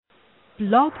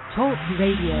Blog Talk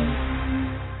Radio.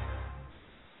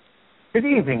 Good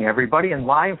evening, everybody, and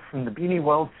live from the Beanie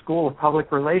Wells School of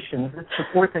Public Relations, it's the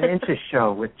Fourth and Inches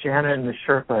show with Jana and the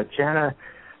Sherpa. Jana,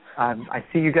 I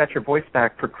see you got your voice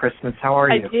back for Christmas. How are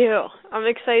you? I do. I'm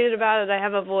excited about it. I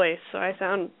have a voice, so I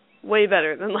sound way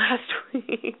better than last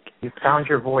week. You found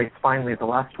your voice, finally, the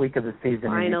last week of the season,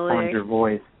 finally. And you found your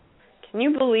voice. Can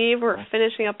you believe we're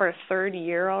finishing up our third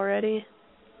year already?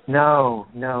 No.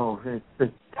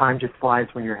 The time just flies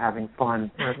when you're having fun,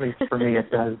 or at least for me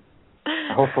it does.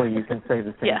 Hopefully you can say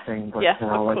the same thing, but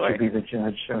I'll let you be the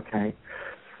judge. Okay.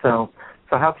 So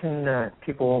how can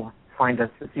people find us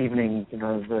this evening, you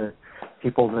know, the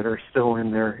people that are still in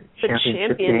their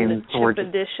championship games?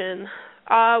 Edition.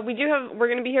 We're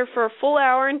going to be here for a full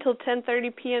hour until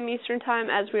 10:30 p.m. Eastern Time,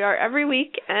 as we are every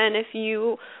week, and if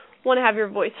you want to have your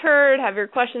voice heard, have your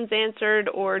questions answered,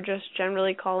 or just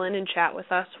generally call in and chat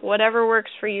with us, whatever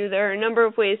works for you. There are a number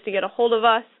of ways to get a hold of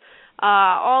us,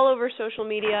 all over social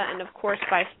media, and of course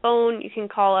by phone. You can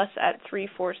call us at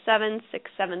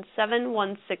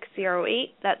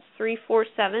 347-677-1608. That's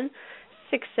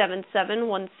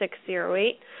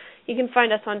 347-677-1608. You can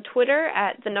find us on Twitter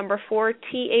at the number 4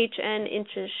 THN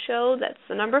Inches Show. That's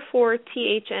the number 4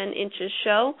 THN Inches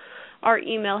Show. Our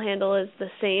email handle is the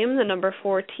same, the number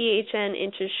 4 THN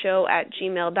Inches Show at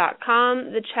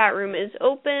gmail.com. The chat room is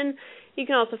open. You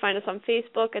can also find us on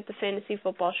Facebook at the Fantasy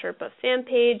Football Sherpa fan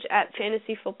page, at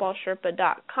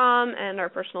fantasyfootballsherpa.com, and our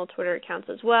personal Twitter accounts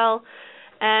as well.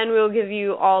 And we'll give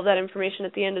you all that information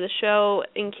at the end of the show.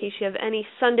 In case you have any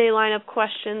Sunday lineup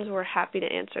questions, we're happy to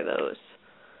answer those.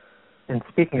 And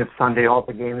speaking of Sunday, all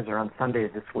the games are on Sunday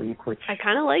this week, which I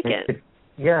kind of like it. It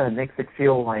makes it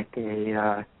feel like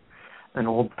an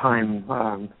old-time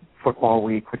football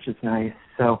week, which is nice.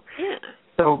 Of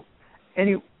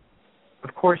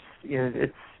course,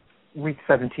 it's week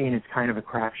 17 is kind of a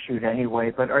crapshoot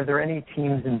anyway, but are there any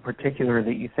teams in particular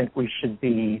that you think we should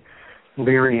be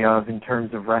leery of in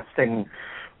terms of resting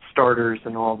starters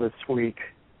and all this week?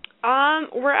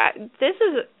 This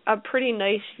is a pretty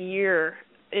nice year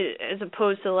as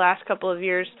opposed to the last couple of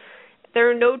years. There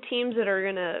are no teams that are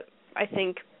going to, I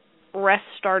think, rest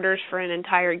starters for an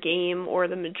entire game or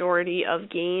the majority of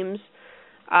games.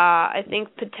 I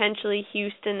think potentially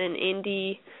Houston and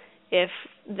Indy, if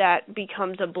that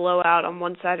becomes a blowout on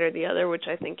one side or the other, which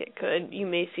I think it could, you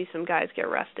may see some guys get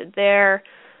rested there.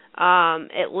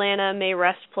 Atlanta may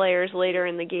rest players later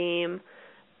in the game.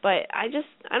 But I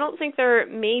don't think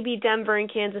maybe Denver and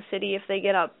Kansas City if they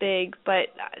get up big,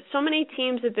 but so many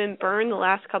teams have been burned the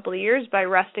last couple of years by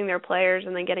resting their players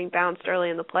and then getting bounced early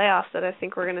in the playoffs that I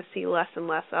think we're going to see less and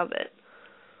less of it.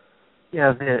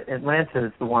 Yeah, Atlanta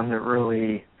is the one that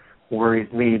really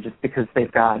worries me just because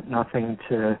they've got nothing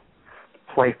to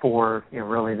play for. You know,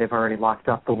 really, they've already locked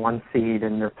up the 1 seed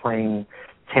and they're playing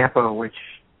Tampa, which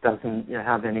doesn't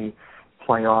have any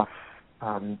playoff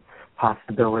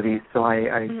possibilities. So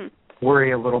I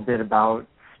worry a little bit about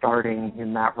starting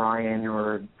in Matt Ryan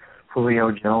or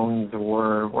Julio Jones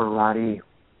or Roddy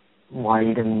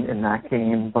White in that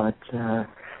game, but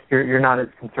you're not as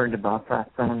concerned about that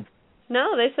then?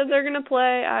 No, they said they're going to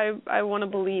play. I want to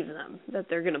believe them that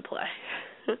they're going to play.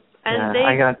 And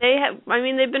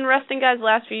they've been resting guys the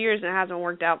last few years and it hasn't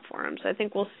worked out for them, so I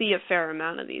think we'll see a fair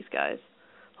amount of these guys,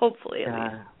 hopefully at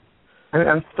least.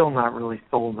 I'm still not really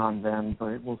sold on them,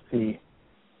 but we'll see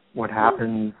what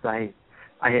happens. I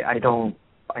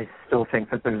still think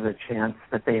that there's a chance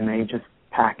that they may just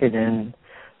pack it in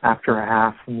after a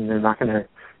half. I mean, they're not going to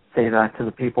say that to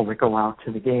the people that go out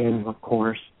to the game, of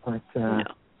course, but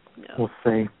we'll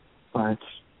see. But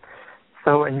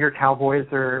and your Cowboys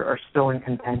are still in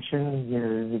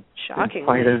contention.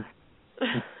 Shockingly.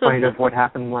 In spite of what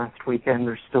happened last weekend,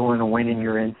 they're still in a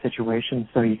win-and-you're-in situation,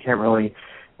 so you can't really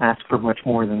ask for much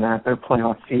more than that. Their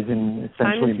playoff season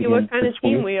essentially begins this week. Time to see what kind of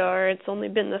team we are. It's only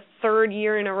been the third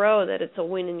year in a row that it's a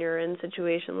win-and-you're-in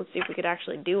situation. Let's see if we could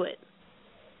actually do it.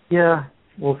 Yeah,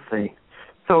 we'll see.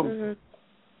 So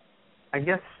I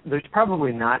guess there's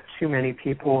probably not too many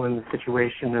people in the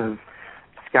situation of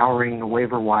scouring the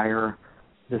waiver wire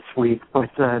this week,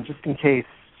 but just in case,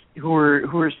 who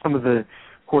are some of the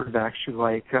quarterbacks you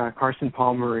like? Carson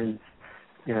Palmer is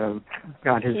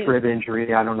got his rib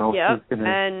injury. I don't know if he's going to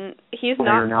and he's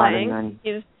not playing.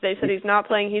 They said he's not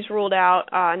playing. He's ruled out.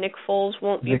 Nick Foles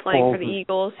won't be playing for the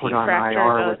Eagles. He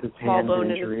fractured a small bone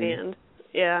in his hand.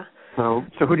 Yeah. So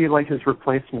who do you like as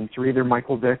replacements? Are either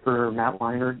Michael Vick or Matt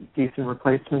Leinart decent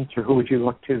replacements, or who would you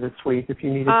look to this week if you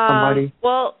needed somebody?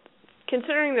 Well,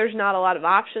 considering there's not a lot of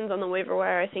options on the waiver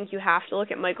wire, I think you have to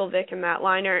look at Michael Vick and Matt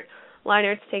Leinart.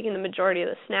 Leinart's taking the majority of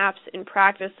the snaps in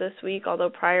practice this week, although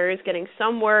Pryor is getting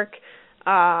some work.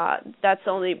 That's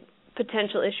the only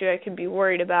potential issue I could be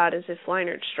worried about is if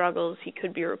Leinart struggles, he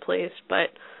could be replaced. But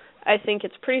I think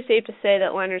it's pretty safe to say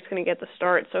that Leinart's going to get the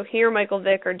start. So here, Michael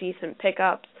Vick are decent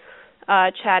pickups.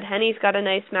 Chad Henney's got a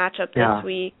nice matchup this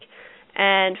week.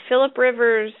 And Phillip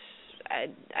Rivers,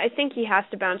 I think he has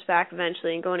to bounce back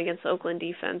eventually, and going against the Oakland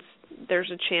defense, there's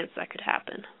a chance that could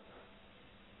happen.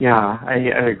 Yeah, I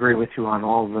agree with you on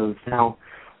all of those. Now,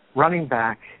 running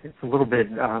back, it's a little bit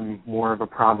more of a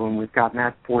problem. We've got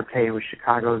Matt Forte with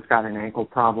Chicago's got an ankle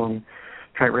problem.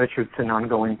 Trent Richardson,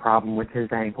 ongoing problem with his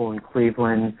ankle in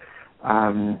Cleveland.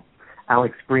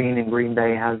 Alex Green in Green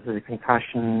Bay has a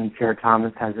concussion. Jared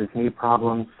Thomas has his knee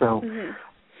problem. So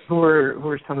who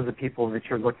are some of the people that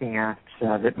you're looking at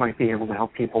that might be able to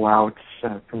help people out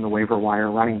from the waiver wire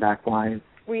running back-wise?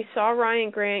 We saw Ryan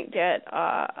Grant get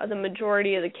the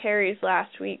majority of the carries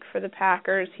last week for the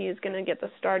Packers. He is going to get the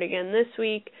start again this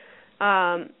week.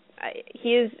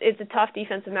 It's a tough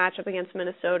defensive matchup against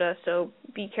Minnesota, so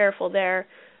be careful there.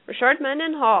 Rashard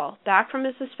Mendenhall, back from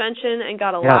his suspension and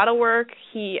got a lot of work.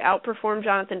 He outperformed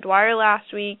Jonathan Dwyer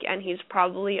last week, and he's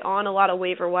probably on a lot of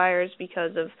waiver wires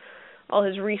because of all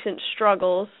his recent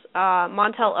struggles.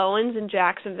 Montel Owens in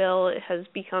Jacksonville has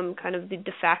become kind of the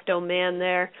de facto man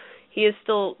there. He is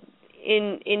still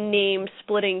in name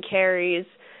splitting carries,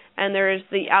 and there is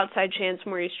the outside chance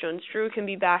Maurice Jones-Drew can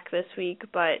be back this week,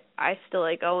 but I still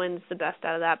like Owens the best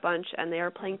out of that bunch, and they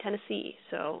are playing Tennessee,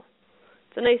 so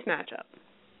it's a nice matchup.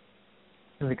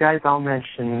 The guys I'll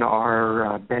mention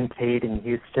are Ben Tate in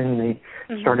Houston. They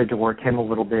started to work him a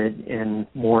little bit in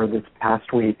more this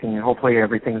past week, and hopefully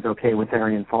everything's okay with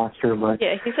Arian Foster. But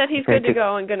yeah, he said he's good to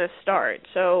go and going to start,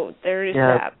 so there is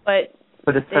that.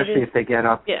 But especially if they get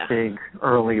up big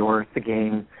early or if the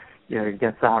game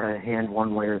gets out of hand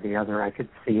one way or the other, I could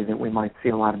see that we might see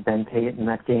a lot of Ben Tate in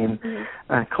that game.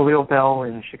 Khalil Bell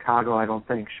in Chicago, I don't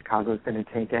think Chicago's going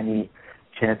to take any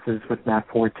chances with Matt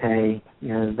Forte.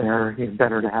 It's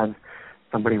better to have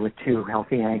somebody with two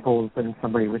healthy ankles than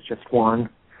somebody with just one.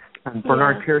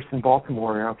 Bernard Pierce in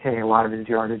Baltimore, a lot of his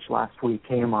yardage last week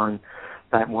came on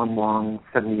that one long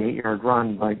 78-yard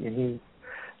run, but he's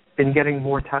been getting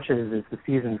more touches as the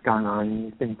season's gone on.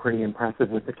 He's been pretty impressive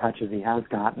with the touches he has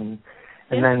gotten.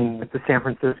 And then with the San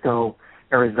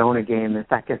Francisco-Arizona game, if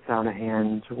that gets out of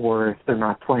hand or if they're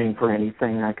not playing for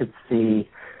anything, I could see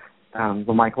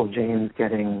Michael James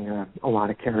getting a lot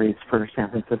of carries for San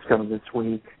Francisco this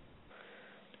week.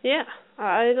 Yeah,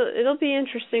 it'll be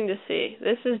interesting to see.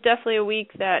 This is definitely a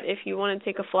week that if you want to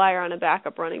take a flyer on a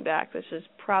backup running back, this is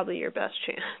probably your best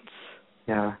chance.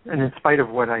 Yeah, and in spite of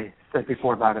what I said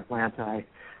before about Atlanta,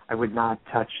 I would not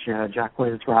touch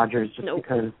Jacquizz Rodgers just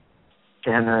because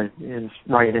Jana is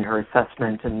right in her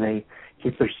assessment and they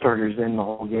keep their starters in the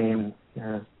whole game.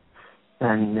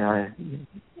 Then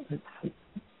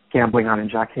gambling on a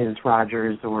Jacquizz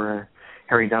Rodgers or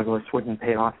Harry Douglas wouldn't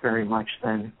pay off very much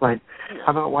then. But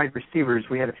how about wide receivers?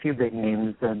 We had a few big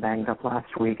names banged up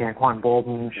last week. Anquan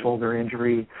Bolden, shoulder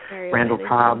injury. Randall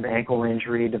Cobb, ankle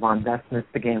injury. Devon Best missed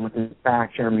the game with his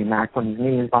back. Jeremy Macklin's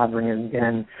knee is bothering him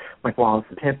again. Mike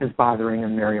Wallace's hip is bothering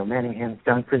him. Mario Manningham's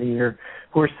done for the year.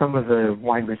 Who are some of the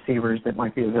wide receivers that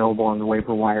might be available on the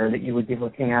waiver wire that you would be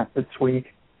looking at this week?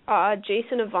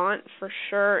 Jason Avant for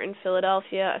sure in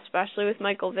Philadelphia, especially with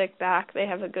Michael Vick back. They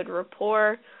have a good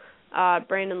rapport.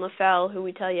 Brandon LaFell, who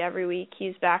we tell you every week,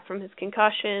 he's back from his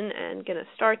concussion and going to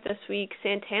start this week.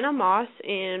 Santana Moss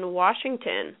in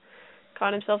Washington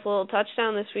caught himself a little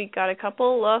touchdown this week, got a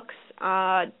couple of looks.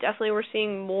 Definitely we're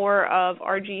seeing more of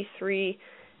RG3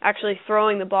 actually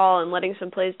throwing the ball and letting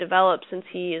some plays develop since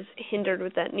he is hindered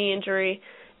with that knee injury.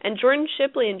 And Jordan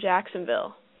Shipley in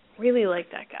Jacksonville. Really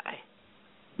like that guy.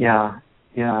 Yeah.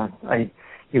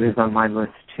 He was on my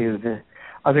list too. The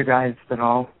other guys that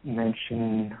I'll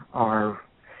mention are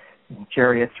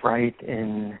Jarius Wright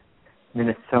in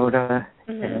Minnesota,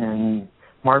 and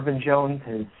Marvin Jones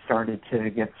has started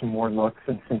to get some more looks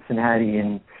in Cincinnati,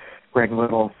 and Greg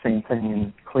Little, same thing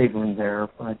in Cleveland there.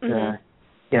 But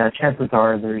chances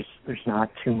are there's not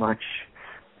too much.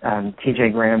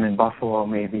 TJ Graham in Buffalo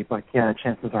maybe, but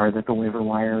chances are that the waiver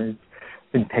wire has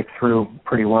been picked through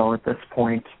pretty well at this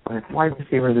point. But wide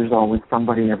receiver, there's always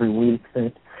somebody every week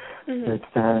that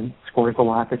scores a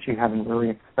lot that you haven't really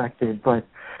expected. But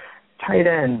tight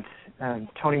end,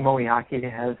 Tony Moeaki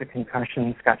has a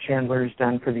concussion. Scott Chandler's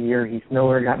done for the year. Heath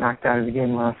Miller got knocked out of the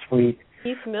game last week.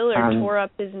 Heath Miller tore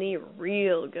up his knee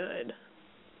real good.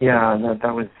 Yeah,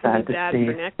 that was sad to see.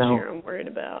 For next year, I'm worried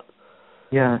about.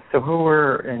 Yeah, so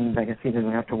and I guess he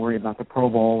doesn't have to worry about the Pro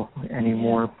Bowl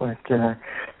anymore, but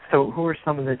so who are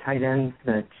some of the tight ends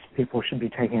that people should be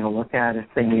taking a look at if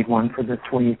they need one for this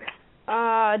week?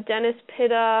 Dennis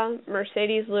Pitta,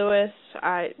 Mercedes Lewis.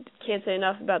 I can't say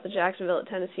enough about the Jacksonville at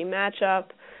Tennessee matchup.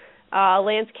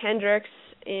 Lance Kendricks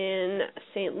in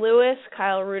St. Louis,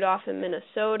 Kyle Rudolph in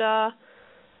Minnesota.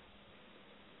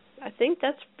 I think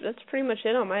that's pretty much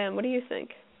it on my end. What do you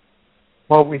think?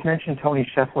 Well, we've mentioned Tony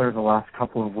Scheffler the last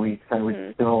couple of weeks. I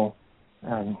would still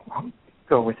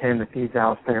go with him if he's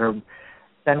out there.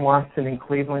 Ben Watson in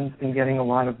Cleveland's been getting a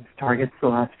lot of targets the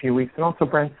last few weeks, and also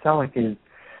Brent Selleck is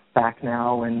back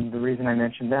now, and the reason I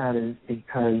mentioned that is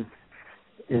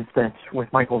that with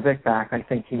Michael Vick back, I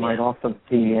think he might also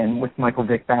see, and with Michael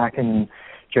Vick back and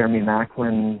Jeremy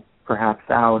Maclin perhaps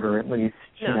out, or at least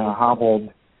hobbled,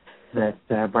 that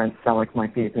Brent Selleck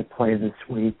might be a good play this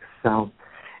week. So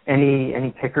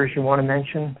any pickers you want to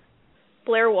mention?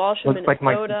 Blair Walsh in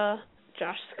Minnesota,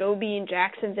 Josh Scobie in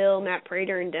Jacksonville, Matt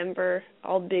Prater in Denver,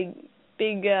 all big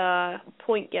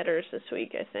point getters this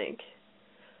week, I think.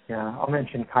 Yeah, I'll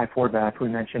mention Kai Forbath. We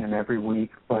mention him every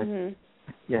week, but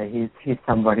he's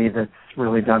somebody that's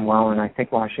really done well, and I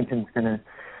think Washington's going to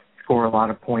score a lot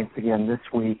of points again this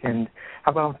week. And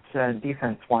how about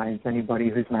defense-wise? Anybody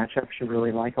whose matchups you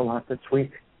really like a lot this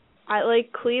week? I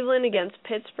like Cleveland against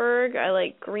Pittsburgh. I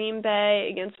like Green Bay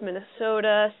against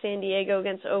Minnesota, San Diego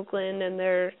against Oakland, and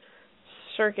their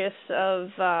circus of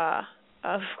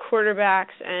quarterbacks.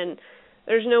 And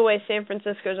there's no way San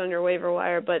Francisco's on your waiver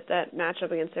wire, but that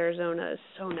matchup against Arizona is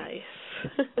so nice.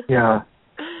 Yeah.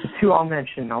 The two I'll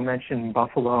mention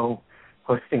Buffalo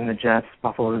hosting the Jets.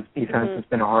 Buffalo's defense has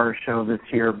been a horror show this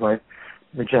year, but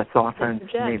the Jets' offense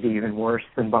may be even worse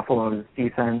than Buffalo's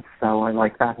defense, so I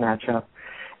like that matchup.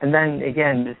 And then,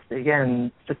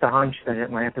 just a hunch that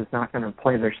Atlanta's not going to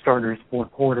play their starters 4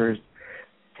 quarters.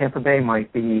 Tampa Bay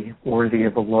might be worthy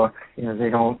of a look. They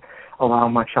don't allow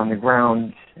much on the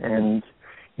ground, and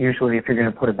usually if you're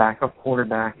going to put a backup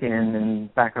quarterback in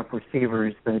and backup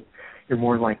receivers, that you're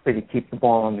more likely to keep the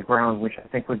ball on the ground, which I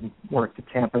think would work to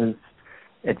Tampa's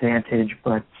advantage,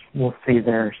 but we'll see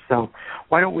there. So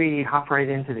why don't we hop right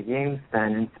into the games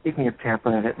then? And speaking of Tampa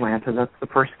and Atlanta, that's the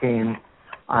first game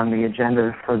on the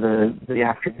agenda for the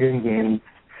afternoon games.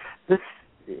 This,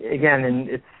 again,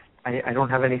 and I don't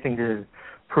have anything to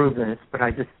prove this, but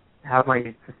I just have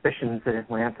my suspicions that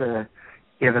Atlanta,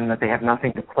 given that they have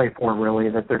nothing to play for really,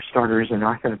 that their starters are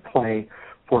not going to play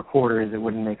 4 quarters. It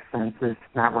wouldn't make sense if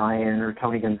Matt Ryan or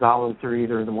Tony Gonzalez or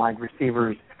either of the wide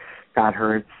receivers got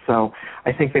hurt. So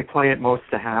I think they play at most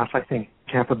a half. I think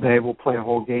Tampa Bay will play a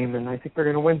whole game, and I think they're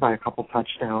going to win by a couple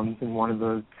touchdowns in one of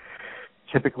those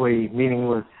typically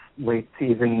meaningless late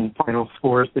season final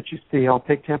scores that you see. I'll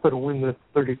take Tampa to win this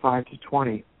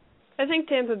 35-20. I think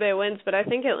Tampa Bay wins, but I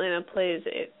think Atlanta plays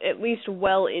at least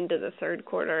well into the third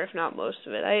quarter, if not most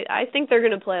of it. I think they're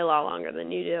going to play a lot longer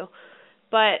than you do.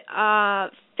 But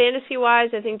fantasy-wise,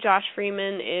 I think Josh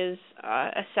Freeman is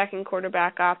a second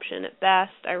quarterback option at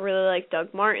best. I really like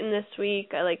Doug Martin this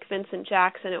week. I like Vincent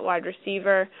Jackson at wide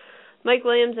receiver. Mike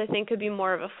Williams, I think, could be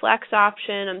more of a flex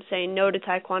option. I'm saying no to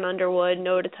Tyquan Underwood,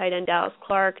 no to tight end Dallas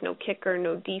Clark, no kicker,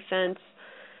 no defense.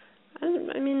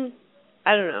 I mean,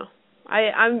 I don't know.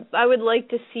 I would like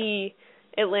to see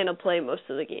Atlanta play most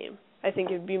of the game. I think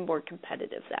it would be more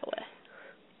competitive that way.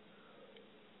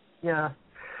 Yeah.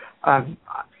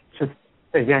 Just,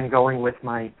 again, going with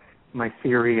my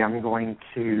theory, I'm going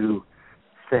to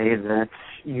say that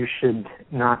you should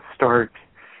not start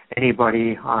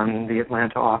anybody on the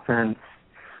Atlanta offense.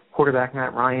 Quarterback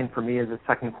Matt Ryan, for me, is a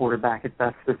second quarterback at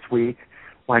best this week.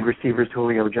 Wide receivers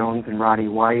Julio Jones and Roddy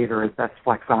White are his best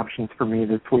flex options for me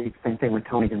this week. Same thing with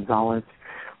Tony Gonzalez.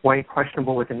 White,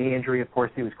 questionable with a knee injury. Of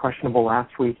course, he was questionable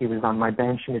last week. He was on my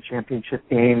bench in a championship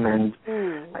game,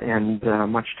 and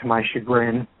much to my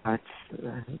chagrin, that's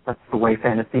the way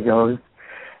fantasy goes.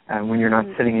 When you're not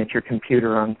sitting at your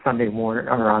computer on Sunday morning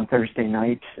or on Thursday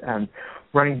night.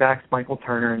 Running backs Michael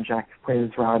Turner and Jack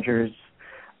Rogers.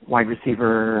 Wide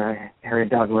receiver Harry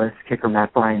Douglas, kicker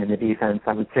Matt Bryan in the defense.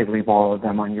 I would say leave all of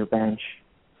them on your bench.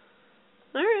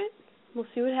 All right. We'll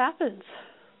see what happens.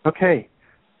 Okay.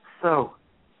 So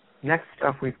next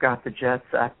up we've got the Jets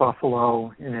at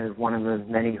Buffalo in one of the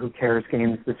many who cares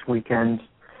games this weekend.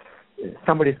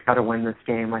 Somebody's got to win this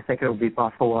game. I think it'll be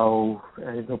Buffalo.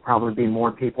 There'll probably be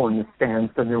more people in the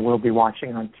stands than there will be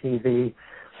watching on TV,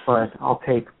 but I'll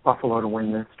take Buffalo to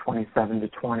win this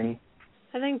 27-20.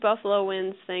 I think Buffalo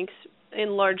wins thanks in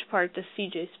large part to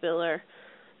C.J. Spiller.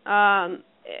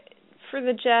 For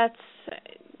the Jets,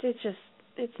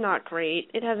 it's not great.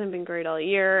 It hasn't been great all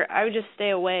year. I would just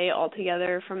stay away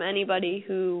altogether from anybody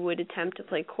who would attempt to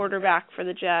play quarterback for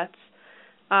the Jets.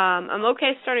 I'm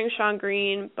okay starting Sean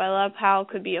Green. Bilal Powell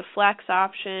could be a flex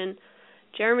option.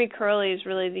 Jeremy Curley is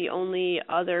really the only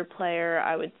other player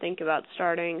I would think about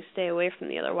starting. Stay away from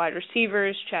the other wide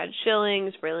receivers, Chad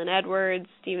Schillings, Braylon Edwards,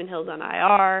 Stephen Hill's on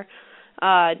IR.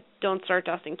 Don't start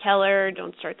Dustin Keller.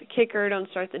 Don't start the kicker. Don't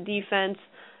start the defense.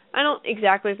 I don't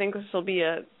exactly think this will be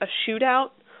a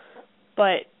shootout,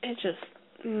 but it just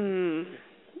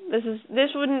this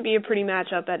wouldn't be a pretty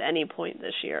matchup at any point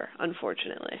this year,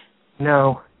 unfortunately.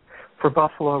 No. For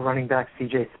Buffalo, running back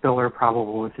C.J. Spiller,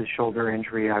 probable with his shoulder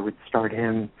injury, I would start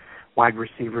him. Wide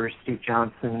receiver Steve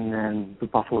Johnson and the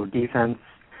Buffalo defense.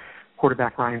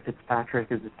 Quarterback Ryan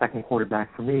Fitzpatrick is the second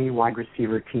quarterback for me. Wide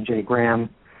receiver T.J. Graham.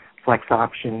 Flex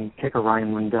option, kicker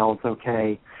Ryan Lindell's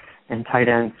okay. And tight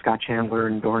end Scott Chandler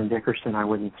and Doran Dickerson, I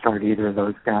wouldn't start either of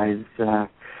those guys.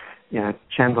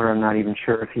 Chandler, I'm not even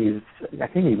sure if I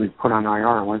think he was put on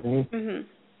IR, wasn't he? Mm-hmm.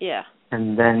 Yeah.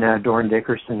 And then Doran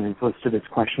Dickerson is listed as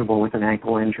questionable with an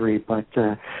ankle injury, but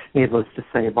needless to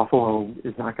say, Buffalo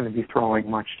is not going to be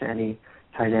throwing much to any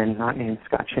tight end not named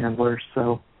Scott Chandler,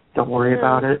 so don't worry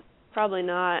about it. Probably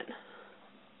not.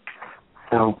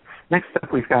 So next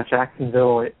up, we've got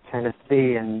Jacksonville at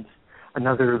Tennessee, and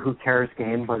another who cares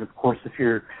game, but of course, if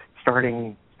you're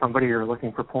starting somebody or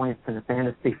looking for points in a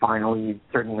fantasy final, you'd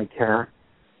certainly care.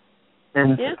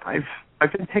 And yeah.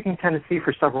 I've been taking Tennessee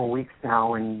for several weeks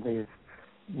now, and they've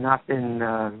not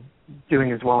been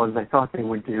doing as well as I thought they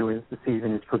would do as the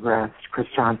season has progressed. Chris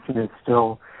Johnson is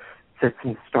still sits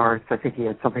and starts. I think he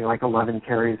had something like 11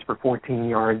 carries for 14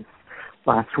 yards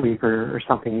last week or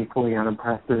something equally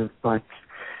unimpressive. But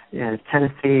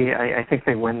Tennessee, I think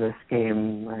they win this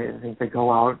game. I think they go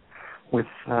out with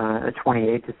a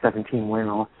 28-17 win,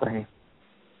 I'll say.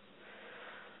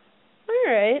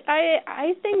 All right.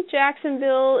 I think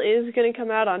Jacksonville is going to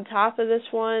come out on top of this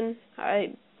one.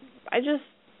 I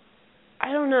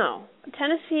don't know.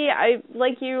 Tennessee, I,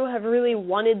 like you, have really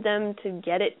wanted them to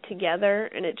get it together,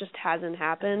 and it just hasn't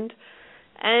happened.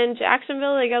 And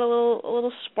Jacksonville, they got a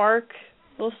little spark,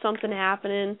 a little something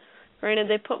happening. Granted,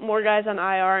 they put more guys on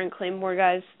IR and claim more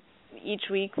guys each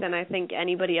week than I think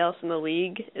anybody else in the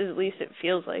league. At least it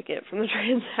feels like it from the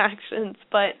transactions.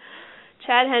 But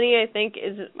Chad Henne, I think,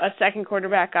 is a second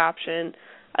quarterback option.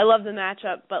 I love the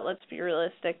matchup, but let's be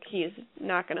realistic. He's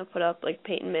not going to put up like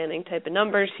Peyton Manning type of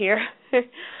numbers here.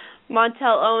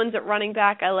 Montel Owens at running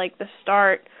back, I like the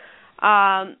start.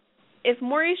 If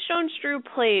Maurice Jones-Drew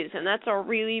plays, and that's a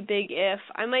really big if,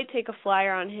 I might take a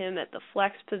flyer on him at the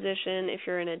flex position if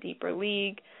you're in a deeper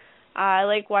league. I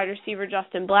like wide receiver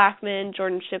Justin Blackmon.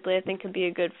 Jordan Shipley, I think, could be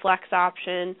a good flex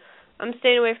option. I'm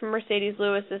staying away from Mercedes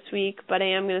Lewis this week, but I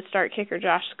am going to start kicker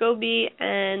Josh Scobie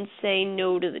and say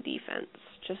no to the defense,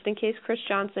 just in case Chris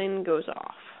Johnson goes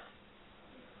off.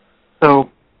 So,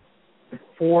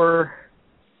 for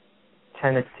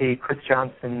Tennessee, Chris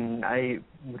Johnson, I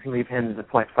would leave him as a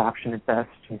flex option at best.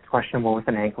 He's questionable with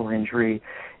an ankle injury.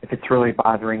 If it's really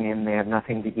bothering him, they have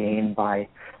nothing to gain by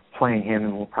playing him,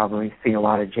 and we'll probably see a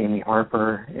lot of Jamie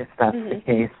Harper if that's the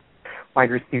case. Wide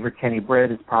receiver Kenny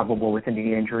Britt is probable with a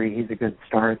knee injury. He's a good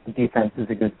start. The defense is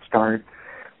a good start.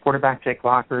 Quarterback Jake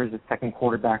Locker is a second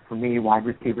quarterback for me. Wide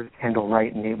receivers Kendall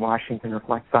Wright and Nate Washington are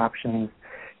flex options.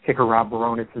 Kicker Rob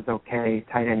Baronis is okay.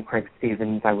 Tight end Craig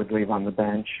Stevens I would leave on the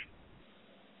bench.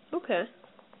 Okay.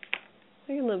 I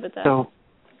can live with that. So,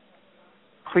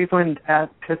 Cleveland at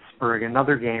Pittsburgh,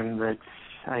 another game that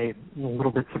I'm a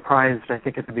little bit surprised. I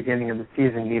think at the beginning of the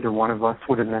season, neither one of us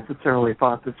would have necessarily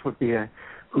thought this would be a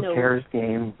who cares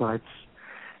game, but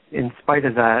in spite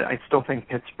of that, I still think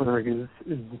Pittsburgh is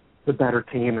the better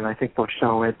team, and I think they'll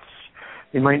show it.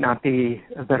 They might not be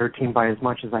a better team by as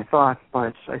much as I thought,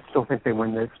 but I still think they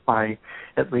win this by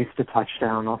at least a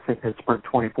touchdown. I'll say Pittsburgh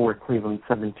 24, Cleveland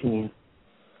 17.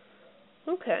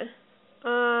 Okay.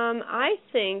 I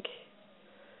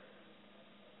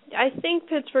think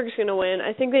Pittsburgh's going to win.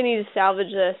 I think they need to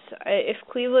salvage this. If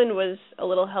Cleveland was a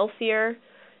little healthier,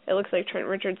 it looks like Trent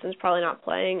Richardson's probably not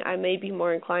playing. I may be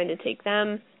more inclined to take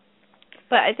them.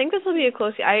 But I think this will be a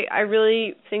close game. I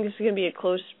really think this is going to be a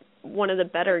close, one of the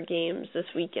better games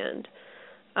this weekend.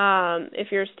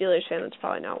 If you're a Steelers fan, that's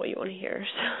probably not what you want to hear.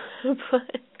 So,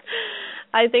 but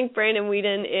I think Brandon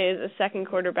Weeden is a second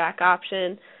quarterback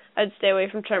option. I'd stay away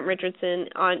from Trent Richardson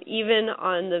even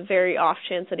on the very off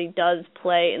chance that he does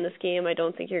play in this game. I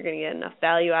don't think you're going to get enough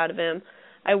value out of him.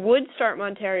 I would start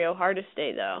Monterio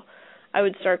Hardesty, though. I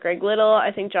would start Greg Little.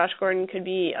 I think Josh Gordon could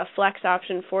be a flex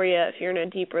option for you if you're in a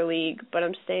deeper league, but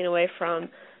I'm staying away from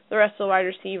the rest of the wide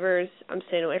receivers. I'm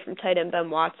staying away from tight end Ben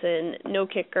Watson, no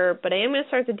kicker, but I am going to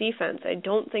start the defense. I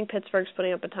don't think Pittsburgh's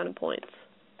putting up a ton of points.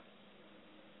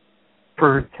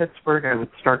 For Pittsburgh, I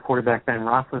would start quarterback Ben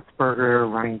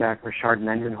Roethlisberger, running back Rashard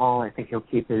Mendenhall. I think he'll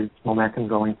keep his momentum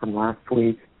going from last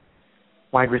week.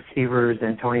 Wide receivers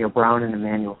Antonio Brown and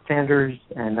Emmanuel Sanders,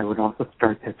 and I would also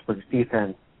start Pittsburgh's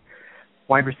defense.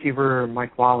 Wide receiver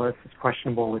Mike Wallace is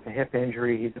questionable with a hip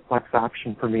injury. He's a flex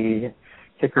option for me.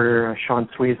 Kicker Sean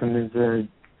Sweezum is a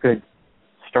good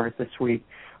start this week.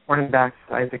 Running backs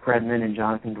Isaac Redmond and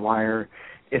Jonathan Dwyer.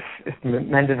 If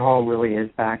Mendenhall really is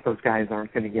back, those guys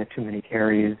aren't going to get too many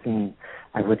carries, and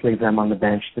I would leave them on the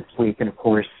bench this week. And, of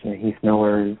course, Heath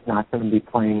Miller is not going to be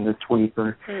playing this week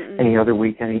or any other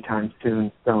week anytime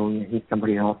soon, so he's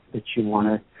somebody else that you want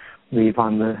to leave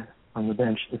on the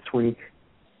bench this week.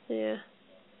 Yeah.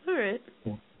 All right.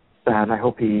 Sad. I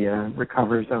hope he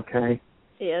recovers okay.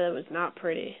 Yeah, that was not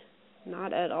pretty.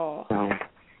 Not at all. So,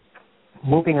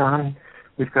 moving on,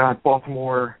 we've got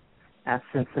Baltimore at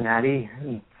Cincinnati.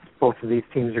 And both of these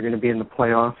teams are going to be in the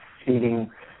playoffs,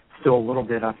 seeding still a little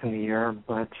bit up in the air.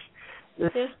 But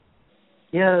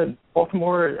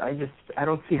Baltimore, I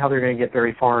don't see how they're going to get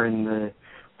very far in the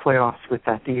playoffs with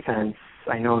that defense.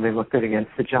 I know they look good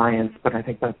against the Giants, but I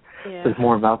think that says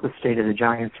more about the state of the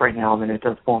Giants right now than it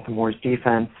does Baltimore's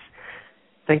defense.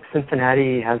 I think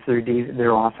Cincinnati has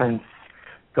their offense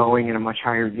going in a much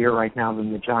higher gear right now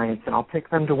than the Giants, and I'll pick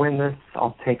them to win this.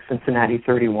 I'll take Cincinnati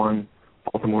 31,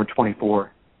 Baltimore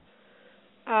 24.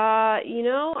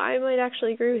 I might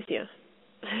actually agree with you.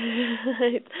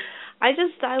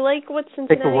 I like what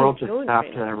Cincinnati is doing. I think the world just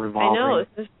stopped revolving. I know,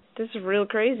 this is real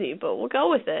crazy, but we'll go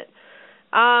with it.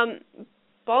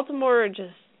 Baltimore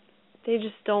they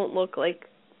just don't look like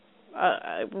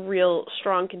a real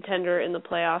strong contender in the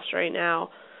playoffs right now.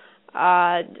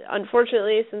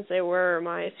 Unfortunately, since they were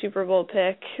my Super Bowl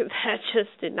pick, that just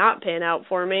did not pan out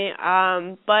for me.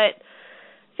 But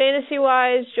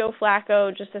fantasy-wise, Joe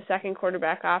Flacco, just a second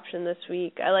quarterback option this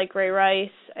week. I like Ray Rice.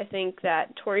 I think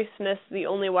that Torrey Smith's the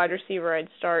only wide receiver I'd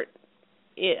start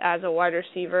it as a wide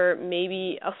receiver,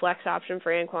 maybe a flex option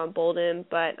for Anquan Boldin,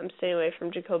 but I'm staying away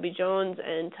from Jacoby Jones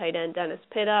and tight end Dennis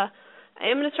Pitta. I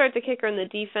am going to start the kicker in the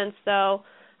defense, though.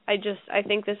 I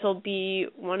think this will be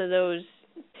one of those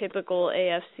typical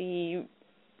AFC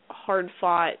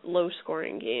hard-fought,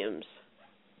 low-scoring games.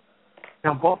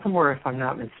 Now, Baltimore, if I'm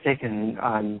not mistaken,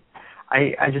 I'm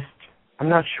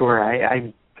not sure.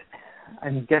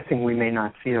 I'm guessing we may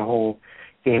not see a whole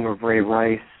game of Ray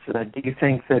Rice. Do you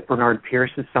think that Bernard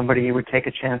Pierce is somebody you would take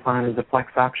a chance on as a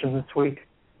flex option this week?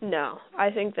 No. I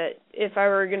think that if I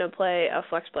were going to play a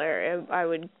flex player, I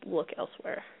would look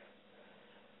elsewhere.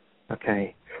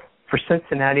 Okay. For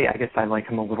Cincinnati, I guess I like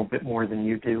him a little bit more than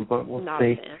you do, but we'll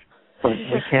see. But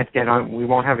we can't get on. We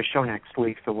won't have a show next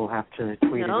week, so we'll have to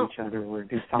tweet at each other or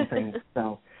do something.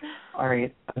 So, all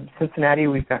right. Cincinnati,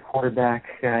 we've got quarterback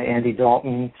Andy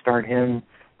Dalton. Start him.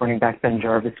 Running back Ben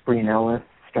Jarvis, Green Ellis.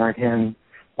 Start him.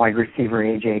 Wide receiver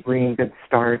A.J. Green, good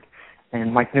start.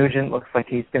 And Mike Nugent looks like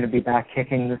he's going to be back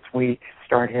kicking this week.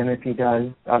 Start him if he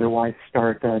does. Otherwise,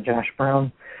 start Josh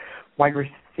Brown. Wide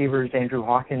receivers Andrew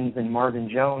Hawkins and Marvin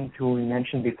Jones, who we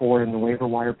mentioned before in the waiver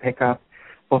wire pickup.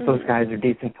 Both those guys are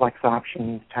decent flex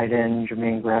options. Tight end,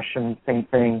 Jermaine Gresham, same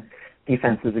thing.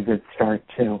 Defense is a good start,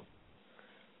 too.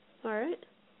 All right.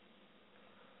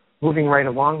 Moving right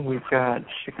along, we've got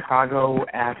Chicago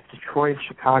at Detroit.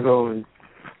 Chicago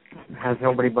has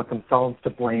nobody but themselves to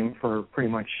blame for pretty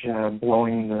much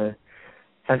blowing the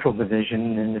Central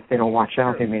Division, and if they don't watch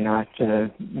out, they may not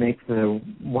make the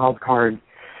wild card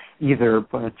either,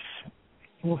 but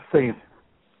we'll see.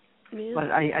 Yeah.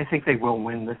 But I think they will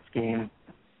win this game.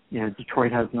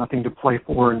 Detroit has nothing to play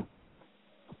for, and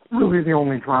really the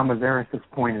only drama there at this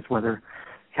point is whether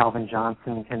Calvin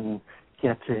Johnson can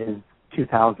get to his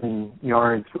 2,000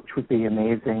 yards, which would be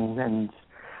amazing, and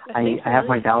I have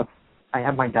my doubts. I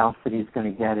have my doubts that he's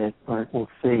going to get it, but we'll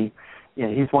see. Yeah,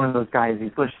 he's one of those guys.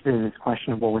 He's listed as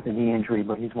questionable with a knee injury,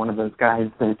 but he's one of those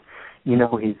guys that he's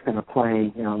going to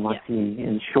play, unless he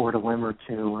is short a limb or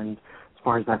two. And as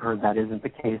far as I've heard, that isn't the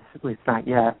case, at least not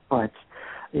yet. But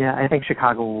yeah, I think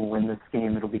Chicago will win this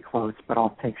game. It'll be close, but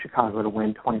I'll take Chicago to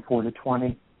win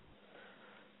 24-20.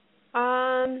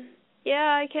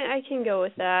 Yeah, I can go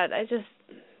with that.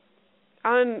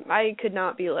 I could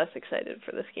not be less excited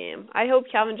for this game. I hope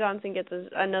Calvin Johnson gets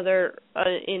another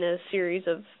in a series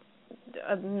of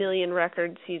a million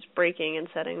records he's breaking and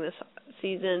setting this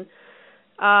season.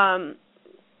 I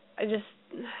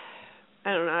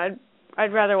don't know.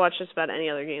 I'd rather watch just about any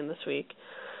other game this week.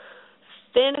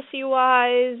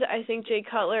 Fantasy-wise, I think Jay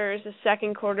Cutler is a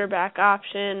second quarterback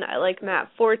option. I like Matt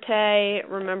Forte.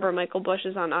 Remember, Michael Bush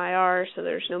is on IR, so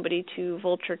there's nobody to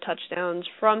vulture touchdowns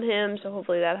from him, so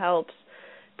hopefully that helps.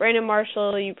 Brandon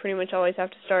Marshall, you pretty much always have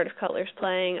to start if Cutler's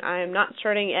playing. I am not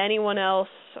starting anyone else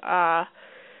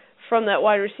from that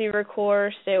wide receiver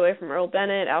core, stay away from Earl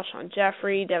Bennett, Alshon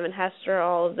Jeffrey, Devin Hester,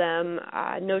 all of them.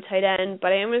 No tight end,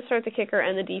 but I am going to start the kicker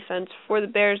and the defense for the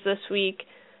Bears this week.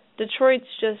 Detroit's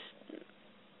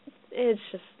it's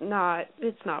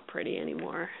not pretty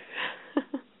anymore.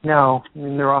 No, I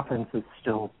mean, their offense is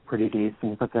still pretty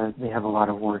decent, but they have a lot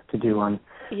of work to do on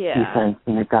defense,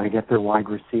 and they've got to get their wide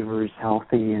receivers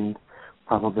healthy and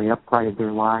probably upgrade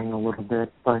their line a little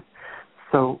bit. But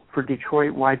so for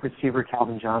Detroit, wide receiver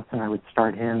Calvin Johnson, I would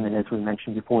start him, and as we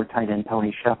mentioned before, tight end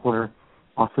Tony Scheffler,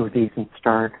 also a decent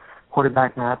start.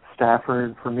 Quarterback Matt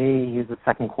Stafford, for me, he's the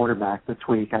second quarterback this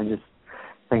week. I just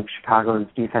think Chicago's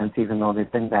defense, even though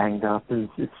they've been banged up, is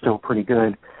still pretty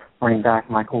good. Running back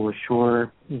Michael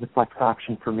LaSure is a flex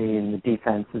option for me, and the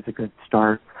defense is a good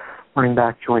start. Running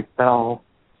back Joyce Bell,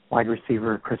 wide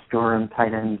receiver Chris Durham,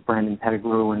 tight ends Brandon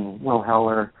Pettigrew and Will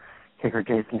Heller, kicker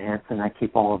Jason Hansen. I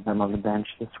keep all of them on the bench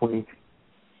this week.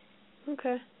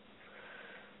 Okay.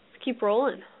 Let's keep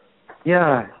rolling.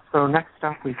 Yeah, so next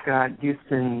up we've got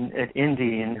Houston at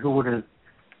Indy, and who would have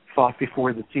thought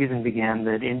before the season began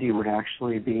that Indy would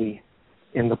actually be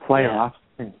in the playoffs? Yeah.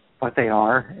 But they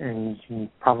are, and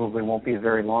probably won't be a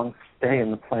very long stay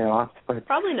in the playoffs. But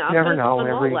probably not. You never know.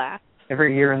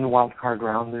 Every year in the wild card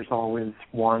round, there's always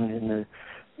one in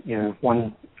the,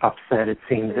 one upset. It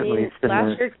seems at least.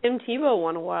 Last year, Tim Tebow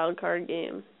won a wild card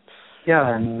game.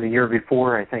 Yeah, and the year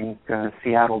before, I think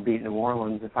Seattle beat New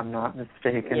Orleans, if I'm not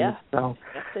mistaken. Yeah. So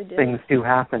yes, they did. Things do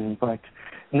happen, but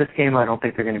in this game, I don't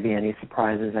think there are going to be any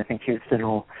surprises. I think Houston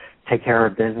will take care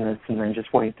of business and then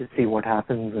just wait to see what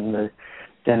happens in the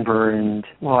Denver and,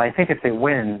 I think if they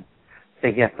win,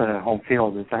 they get the home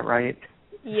field. Is that right?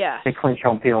 Yeah. They clinch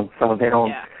home field, so they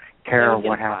don't care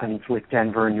what happens with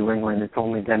Denver and New England. It's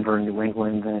only Denver and New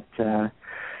England that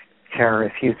care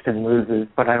if Houston loses,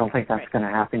 but I don't think that's going to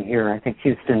happen here. I think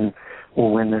Houston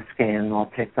will win this game. I'll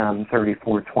pick them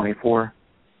 34-24.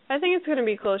 I think it's going to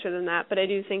be closer than that, but I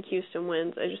do think Houston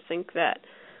wins. I just think that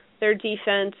their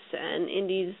defense and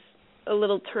Indy's a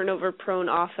little turnover-prone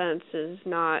offense is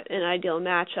not an ideal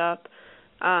matchup.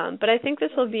 But I think this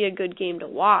will be a good game to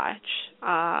watch.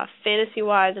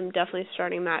 Fantasy-wise, I'm definitely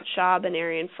starting Matt Schaub and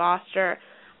Arian Foster.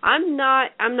 I'm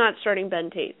not starting Ben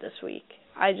Tate this week.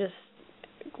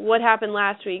 What happened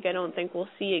last week I don't think we'll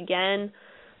see again.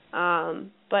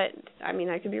 But,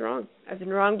 I could be wrong. I've been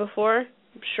wrong before.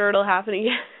 I'm sure it'll happen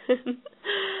again.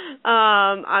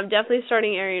 I'm definitely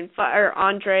starting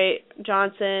Andre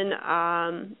Johnson,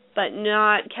 but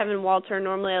not Kevin Walter.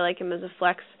 Normally I like him as a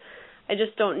flex. I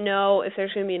just don't know if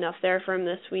there's going to be enough there for him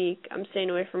this week. I'm staying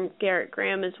away from Garrett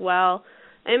Graham as well.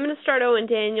 I'm going to start Owen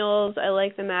Daniels. I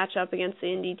like the matchup against the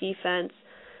Indy defense.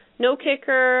 No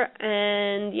kicker,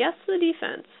 and yes, the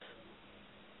defense.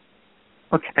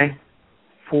 Okay.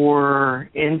 For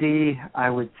Indy, I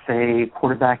would say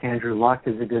quarterback Andrew Luck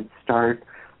is a good start.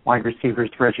 Wide receivers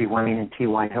Reggie Wayne and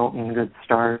T.Y. Hilton, good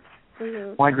starts.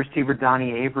 Mm-hmm. Wide receiver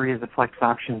Donnie Avery is a flex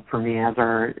option for me, as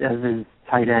is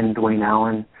tight end Dwayne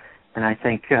Allen. And I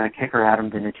think kicker Adam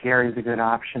Vinatieri is a good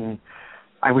option.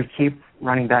 I would keep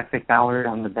running back Vic Ballard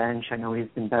on the bench. I know he's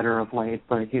been better of late,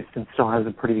 but Houston still has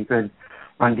a pretty good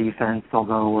run defense,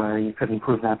 although you couldn't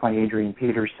prove that by Adrian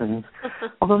Peterson.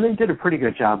 Although they did a pretty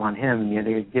good job on him.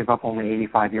 They give up only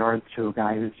 85 yards to a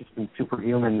guy who's just been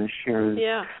superhuman this year.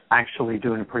 Yeah. Actually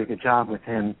doing a pretty good job with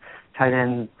him. Tight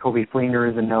end Kobe Fleener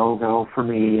is a no-go for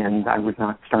me, and I would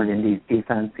not start Indy's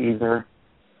defense either.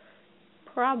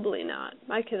 Probably not.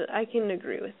 I can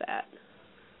agree with that.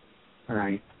 All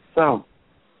right. So,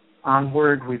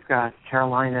 onward, we've got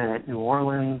Carolina at New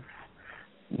Orleans.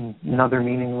 Another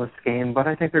meaningless game, but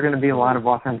I think there are going to be a lot of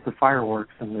offensive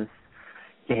fireworks in this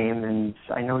game, and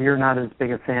I know you're not as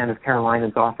big a fan of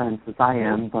Carolina's offense as I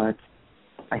am, but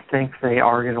I think they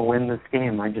are going to win this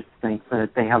game. I just think that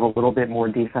they have a little bit more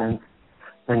defense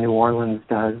than New Orleans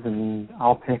does, and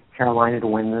I'll pick Carolina to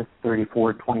win this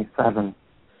 34-27.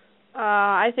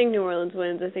 I think New Orleans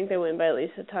wins. I think they win by at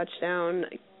least a touchdown.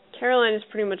 Carolina's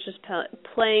pretty much just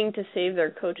playing to save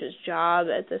their coach's job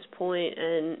at this point,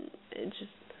 and it's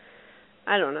just,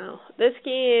 I don't know. This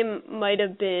game might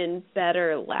have been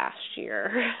better last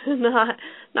year.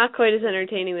 Not quite as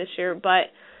entertaining this year,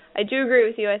 but I do agree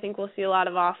with you. I think we'll see a lot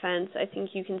of offense. I think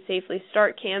you can safely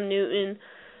start Cam Newton.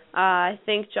 I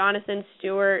think Jonathan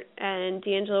Stewart and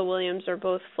D'Angelo Williams are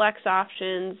both flex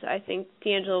options. I think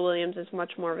D'Angelo Williams is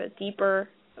much more of a deeper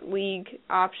league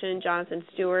option. Jonathan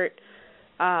Stewart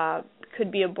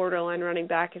could be a borderline running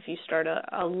back if you start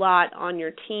a lot on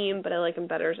your team, but I like him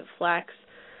better as a flex.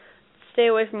 Stay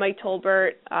away from Mike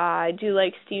Tolbert. I do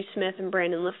like Steve Smith and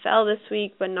Brandon LaFell this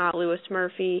week, but not Lewis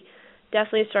Murphy.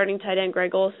 Definitely starting tight end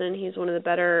Greg Olsen. He's one of the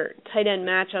better tight end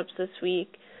matchups this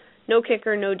week. no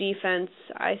kicker, no defense.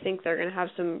 I think they're going to have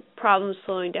some problems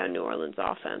slowing down New Orleans'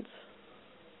 offense.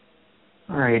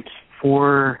 All right.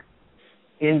 For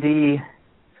Indy,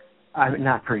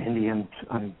 not for Indy, I'm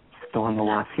still on the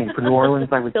loss team. For New Orleans,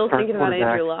 I would still start thinking about quarterback.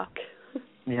 Andrew Luck.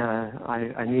 Yeah,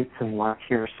 I need some luck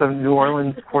here. So New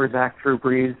Orleans quarterback Drew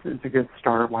Brees is a good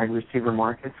start. Wide receiver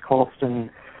Marcus Colston,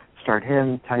 start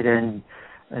him. Tight end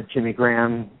Jimmy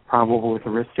Graham, probable with a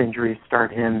wrist injury,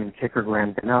 start him. And kicker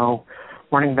Graham Gano.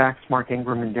 Running backs Mark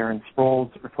Ingram and Darren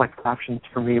Sproles, flex options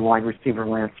for me. Wide receiver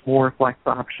Lance Moore, flex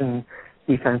option.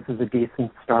 Defense is a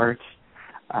decent start.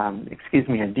 A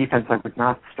defense I would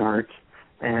not start.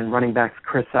 And running backs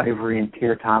Chris Ivory and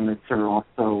Pierre Thomas are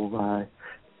also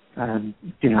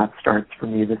do not starts for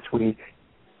me this week.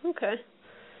 Okay.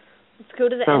 Let's go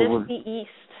to the NFC East.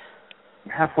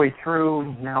 Halfway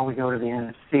through, now we go to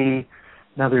the NFC.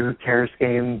 Another who cares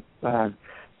game.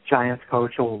 Giants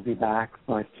coach will be back,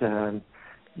 but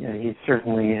he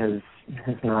certainly has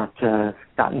not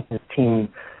gotten his team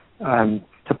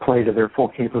to play to their full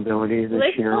capability this year.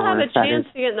 They still have a chance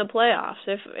to get in the playoffs.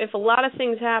 If a lot of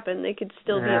things happen, they could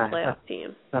still be a playoff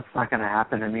team. That's not going to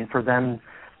happen. I mean, for them,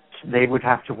 they would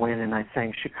have to win, and I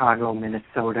think Chicago,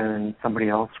 Minnesota, and somebody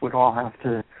else would all have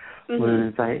to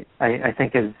lose. I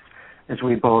think as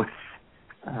we both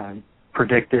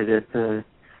predicted as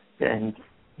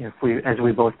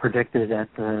we both predicted at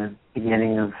the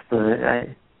beginning of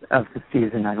the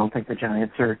season, I don't think the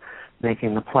Giants are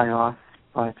making the playoffs.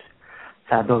 But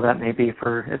sad though that may be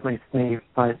for at least me,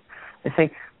 but I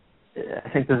think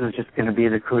this is just going to be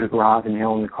the coup de grace, the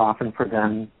nail in the coffin for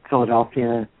them.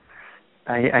 Philadelphia,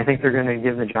 I think they're going to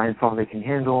give the Giants all they can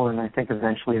handle, and I think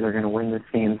eventually they're going to win this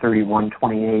game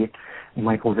 31-28.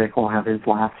 Michael Vick will have his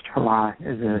last hurrah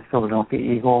as a Philadelphia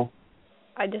Eagle.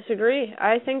 I disagree.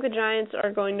 I think the Giants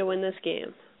are going to win this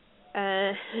game.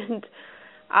 And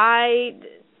I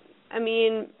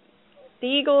mean, the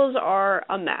Eagles are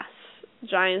a mess.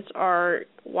 Giants are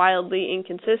wildly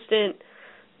inconsistent.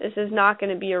 This is not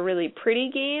going to be a really pretty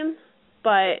game,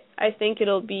 but I think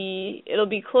it'll be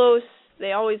close.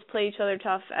 They always play each other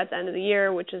tough at the end of the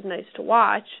year, which is nice to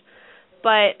watch.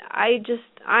 But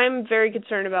I'm very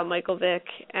concerned about Michael Vick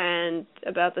and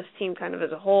about this team kind of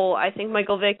as a whole. I think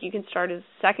Michael Vick, you can start as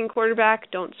second quarterback.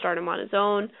 Don't start him on his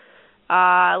own.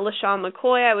 LaShawn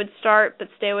McCoy, I would start, but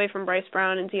stay away from Bryce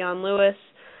Brown and Dion Lewis.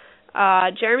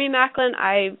 Jeremy Maclin,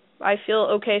 I feel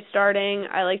okay starting.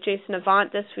 I like Jason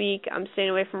Avant this week. I'm staying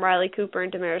away from Riley Cooper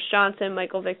and Damaris Johnson.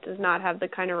 Michael Vick does not have the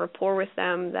kind of rapport with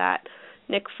them that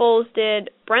Nick Foles did.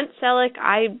 Brent Selleck,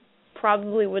 I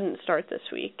probably wouldn't start this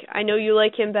week. I know you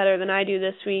like him better than I do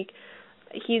this week.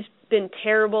 He's been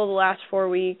terrible the last 4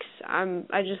 weeks.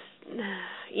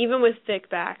 Even with Vick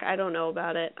back, I don't know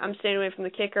about it. I'm staying away from the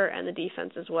kicker and the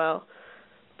defense as well.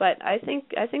 But I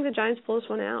think the Giants pull this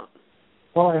one out.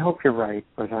 Well, I hope you're right,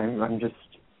 but I'm just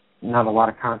not a lot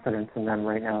of confidence in them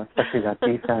right now, especially that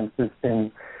defense has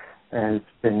been I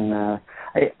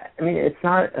mean, it's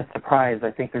not a surprise.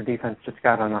 I think their defense just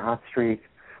got on a hot streak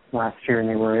last year, and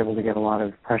they were able to get a lot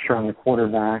of pressure on the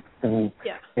quarterbacks, and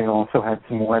they also had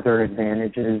some weather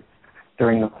advantages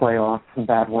during the playoffs, some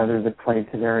bad weather that played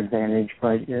to their advantage.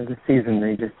 But the season,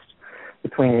 they just,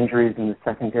 between injuries in the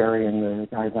secondary and the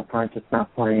guys up front just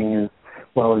not playing as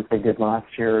well as they did last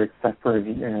year, except for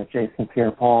Jason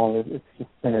Pierre-Paul, it's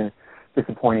just been a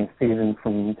disappointing season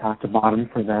from top to bottom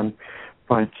for them.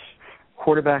 But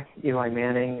quarterback Eli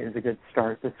Manning is a good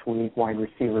start this week. Wide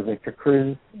receiver Victor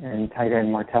Cruz and tight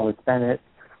end Martellus Bennett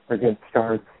are good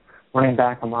starts. Running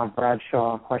back Ahmad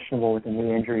Bradshaw, questionable with a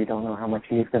knee injury. Don't know how much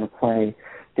he's going to play.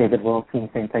 David Wilson,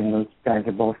 same thing. Those guys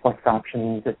are both flex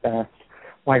options at best.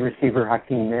 Wide receiver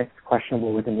Hakeem Nicks,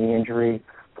 questionable with a knee injury.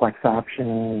 Flex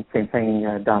option, same thing.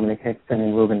 Dominic Hickson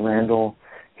and Ruben Randall.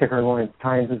 Kicker Lawrence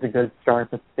Tynes is a good start,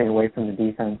 but stay away from the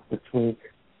defense this week.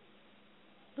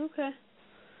 Okay.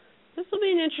 This will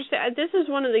be an interesting. This is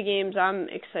one of the games I'm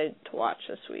excited to watch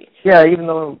this week. Yeah, even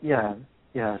though,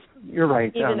 you're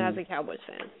right. Even as a Cowboys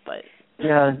fan, but.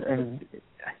 Yeah, and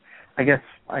I guess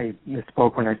I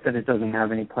misspoke when I said it doesn't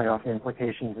have any playoff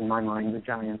implications in my mind. The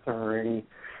Giants are already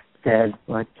dead,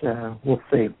 but we'll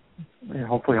see.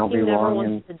 Hopefully I'll be wrong. Never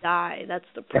wants to die. That's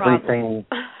the problem.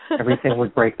 Everything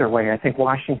would break their way. I think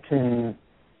Washington,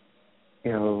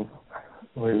 Washington?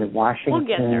 We'll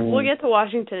get there. We'll get to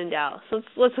Washington and Dallas.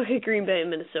 Let's look at Green Bay and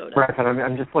Minnesota. Right, but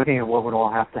I'm just looking at what would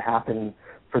all have to happen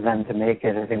for them to make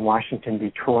it. I think Washington,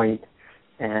 Detroit,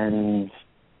 and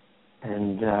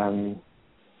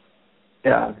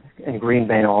Green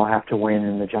Bay all have to win,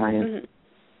 and the Giants.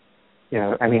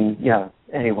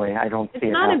 Anyway, I don't see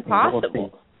it happening. It's not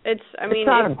impossible. It's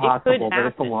not impossible, it could but happen.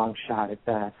 it's a long shot at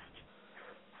best.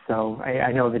 So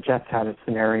I know the Jets had a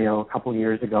scenario a couple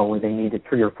years ago where they needed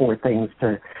 3 or 4 things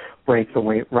to break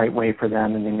the right way for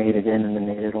them, and they made it in, and they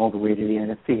made it all the way to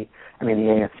the the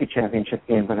AFC Championship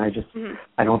game. But I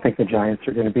don't think the Giants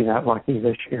are going to be that lucky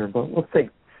this year. But we'll see.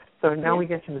 So now we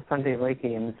get to the Sunday late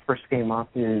games. First game up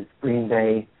is Green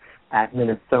Bay at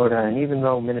Minnesota, and even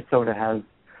though Minnesota has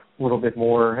a little bit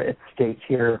more at stake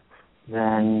here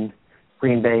than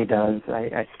Green Bay does,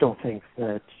 I still think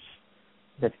that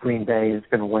Green Bay is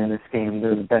going to win this game.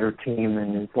 They're the better team,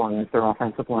 and as long as their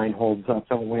offensive line holds up,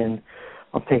 they'll win.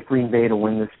 I'll take Green Bay to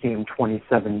win this game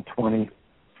 27-20.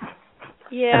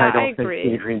 Yeah, and I agree.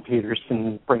 think Adrian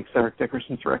Peterson breaks Eric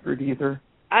Dickerson's record either.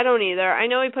 I don't either. I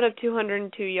know he put up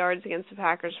 202 yards against the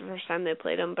Packers the first time they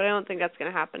played him, but I don't think that's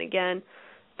going to happen again.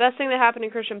 Best thing that happened to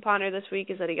Christian Ponder this week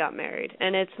is that he got married,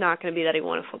 and it's not going to be that he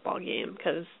won a football game,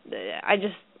 because the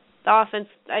offense,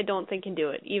 I don't think can do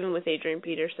it, even with Adrian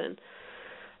Peterson.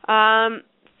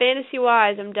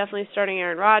 Fantasy-wise, I'm definitely starting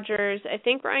Aaron Rodgers. I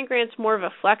think Ryan Grant's more of a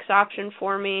flex option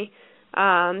for me,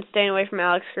 staying away from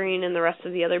Alex Green and the rest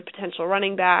of the other potential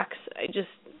running backs.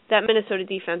 That Minnesota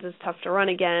defense is tough to run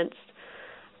against.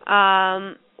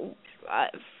 From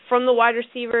the wide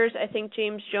receivers, I think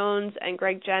James Jones and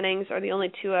Greg Jennings are the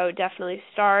only two I would definitely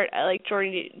start. I like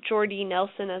Jordy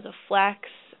Nelson as a flex.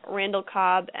 Randall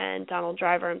Cobb and Donald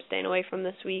Driver I'm staying away from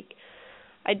this week.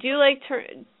 I do like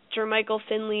Jermichael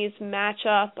Finley's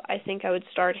matchup. I think I would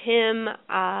start him.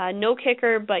 No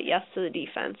kicker, but yes to the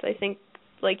defense. I think,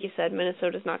 like you said,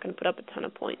 Minnesota's not going to put up a ton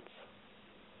of points.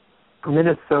 For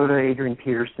Minnesota, Adrian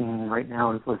Peterson right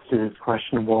now is listed as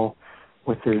questionable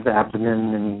with his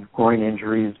abdomen and groin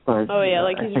injuries. But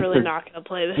he's really not going to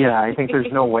play this. Yeah, I think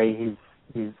there's no way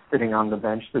he's sitting on the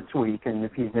bench this week, and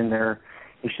if he's in there,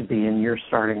 he should be in your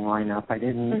starting lineup. I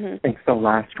didn't think so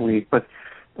last week, but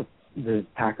the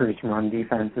Packers' run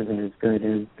defense isn't as good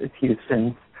as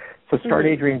Houston's. So start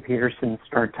Adrian Peterson,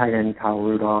 start tight end Kyle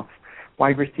Rudolph.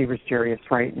 Wide receivers Jarius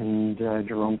Wright and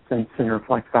Jerome Simpson are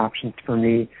flex options for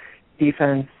me.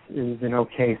 Defense is an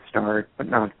okay start, but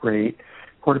not great.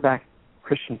 Quarterback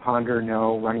Christian Ponder,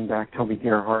 no. Running back Toby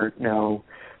Gerhart, no.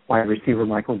 Wide receiver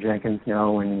Michael Jenkins,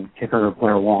 no. And kicker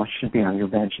Blair Walsh should be on your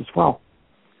bench as well.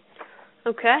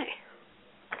 Okay.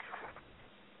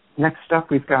 Next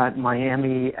up, we've got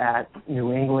Miami at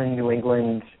New England. New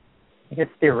England, I guess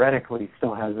theoretically,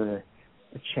 still has a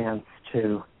chance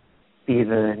to be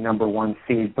the number 1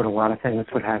 seed, but a lot of things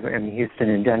would have. Houston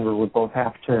and Denver would both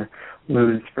have to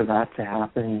lose for that to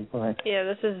happen. But yeah,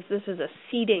 this is a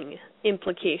seeding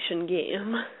implication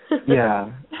game.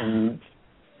 Yeah, and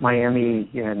Miami,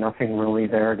 nothing really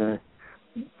there to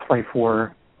play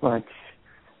for,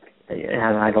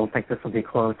 and I don't think this will be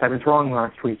close. I was wrong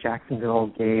last week. Jacksonville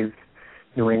gave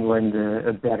New England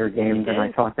a better game than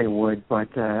I thought they would,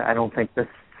 but I don't think this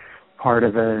part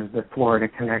of the Florida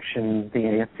connection, the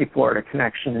AFC Florida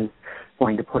connection, is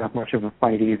going to put up much of a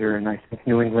fight either, and I think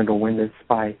New England will win this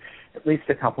by at least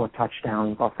a couple of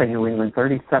touchdowns. I'll say New England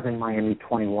 37, Miami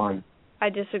 21. I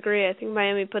disagree. I think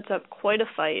Miami puts up quite a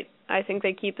fight. I think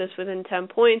they keep this within 10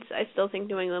 points. I still think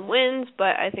New England wins,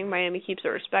 but I think Miami keeps it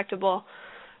respectable.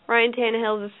 Ryan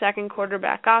Tannehill is a second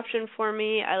quarterback option for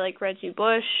me. I like Reggie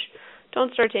Bush.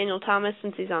 Don't start Daniel Thomas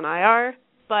since he's on IR.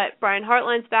 But Brian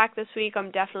Hartline's back this week.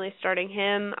 I'm definitely starting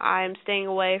him. I'm staying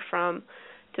away from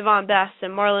Devon Best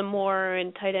and Marlon Moore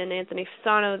and tight end Anthony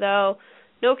Fasano, though.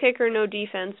 No kicker, no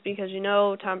defense, because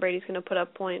Tom Brady's going to put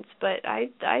up points. But I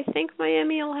think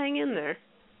Miami will hang in there.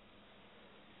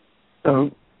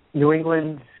 So New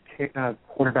England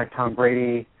quarterback Tom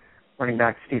Brady, running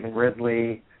back Stephen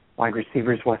Ridley, wide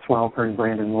receivers Wes Welker and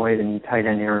Brandon Lloyd, and tight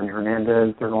end Aaron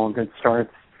Hernandez. They're all good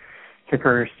starts.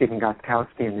 Kicker Stephen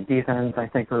Gostkowski and the defense, I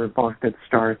think, are both good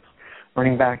starts.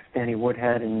 Running backs Danny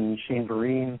Woodhead and Shane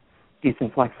Vereen,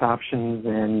 decent flex options.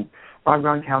 And Rob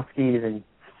Gronkowski,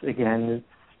 again,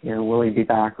 will he be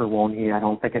back or won't he? I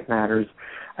don't think it matters.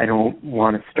 I don't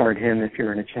want to start him if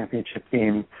you're in a championship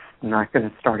game. I'm not going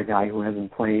to start a guy who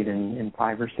hasn't played in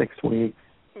 5 or 6 weeks.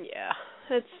 Yeah,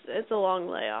 it's a long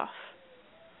layoff.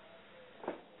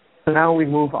 So now we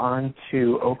move on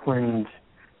to Oakland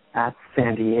at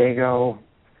San Diego.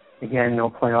 Again, no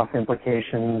playoff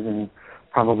implications and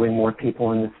probably more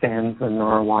people in the stands than there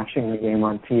are watching the game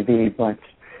on TV, but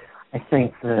I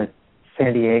think that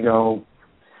San Diego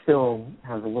still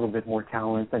has a little bit more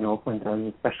talent than Oakland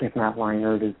does, especially if Matt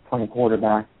Leinart is playing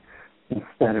quarterback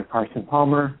instead of Carson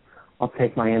Palmer. I'll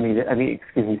take San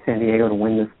Diego to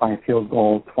win this by a field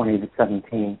goal,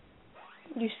 20-17.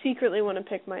 You secretly want to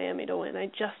pick Miami to win. I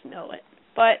just know it.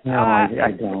 But no,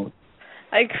 I don't.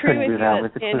 I agree with you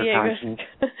that San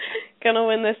Diego's going to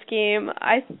win this game.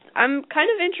 I'm kind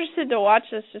of interested to watch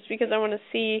this just because I want to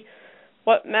see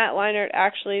what Matt Leinart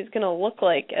actually is going to look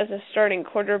like as a starting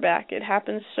quarterback. It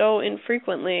happens so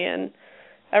infrequently, and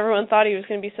everyone thought he was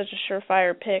going to be such a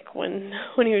surefire pick when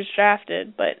he was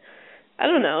drafted. But I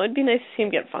don't know. It'd be nice to see him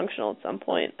get functional at some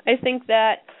point. I think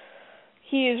that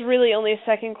he is really only a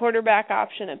second quarterback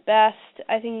option at best.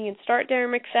 I think he can start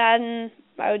Darren McFadden.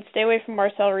 I would stay away from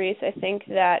Marcel Reese. I think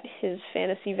that his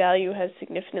fantasy value has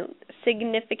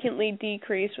significantly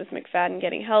decreased with McFadden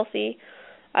getting healthy.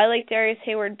 I like Darius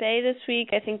Hayward-Bay this week.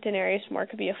 I think Denarius Moore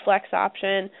could be a flex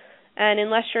option. And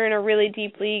unless you're in a really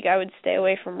deep league, I would stay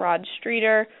away from Rod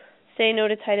Streeter. Say no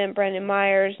to tight end Brendan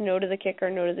Myers, no to the kicker,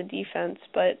 no to the defense.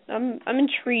 But I'm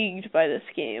intrigued by this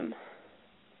game.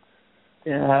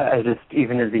 Yeah,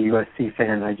 even as a USC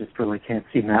fan, I just really can't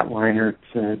see Matt Leinart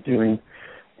doing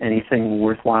anything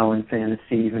worthwhile in fantasy,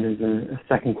 even as a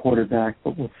second quarterback,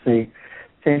 but we'll see.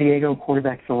 San Diego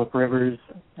quarterback Phillip Rivers,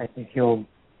 I think he'll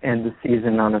end the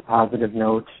season on a positive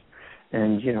note.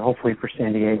 And, hopefully for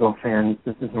San Diego fans,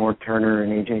 this is North Turner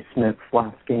and A.J. Smith's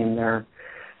last game there.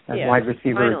 As wide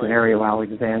receiver, Denario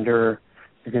Alexander,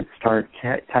 a good start.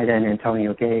 Tight end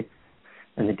Antonio Gates.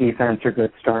 And the defense are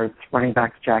good starts. Running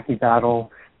backs Jackie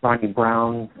Battle, Ronnie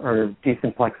Brown are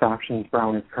decent flex options.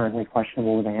 Brown is currently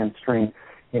questionable with a hamstring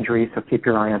injury, so keep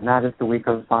your eye on that as the week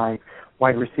goes by.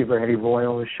 Wide receiver Eddie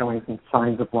Royal is showing some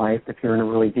signs of life. If you're in a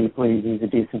really deep league, he's a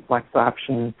decent flex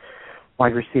option.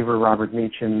 Wide receiver Robert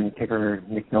Meacham and kicker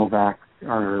Nick Novak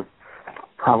are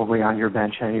probably on your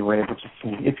bench anyway, but just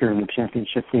if you're in the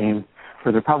championship game,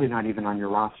 or they're probably not even on your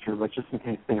roster, but just in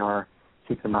case they are,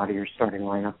 keep them out of your starting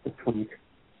lineup this week.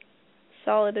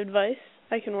 Solid advice.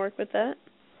 I can work with that.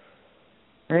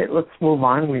 All right, let's move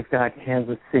on. We've got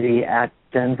Kansas City at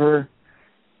Denver.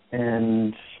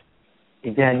 And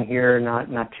again, here, not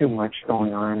too much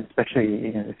going on,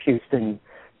 especially if Houston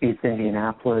beats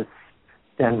Indianapolis.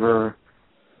 Denver,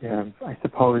 I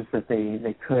suppose that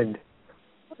they could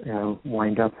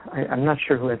wind up. I'm not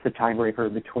sure who has the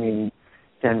tiebreaker between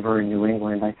Denver and New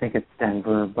England. I think it's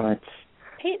Denver, but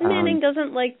Peyton Manning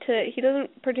doesn't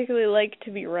particularly like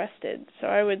to be rested, so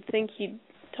I would think he'd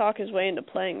talk his way into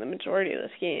playing the majority of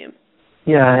this game.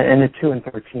 Yeah, and a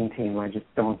 2-13 team, I just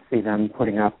don't see them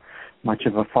putting up much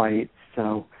of a fight.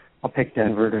 So I'll pick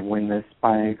Denver to win this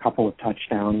by a couple of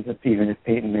touchdowns. That's even if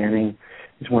Peyton Manning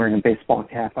is wearing a baseball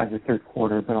cap by the third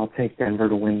quarter. But I'll take Denver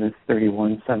to win this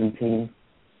 31-17.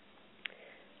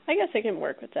 I guess I can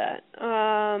work with that.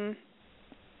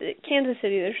 Kansas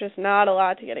City, there's just not a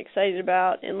lot to get excited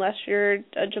about unless you're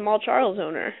a Jamal Charles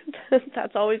owner.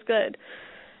 That's always good.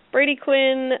 Brady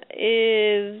Quinn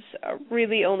is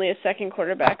really only a second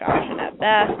quarterback option at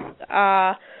best.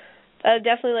 I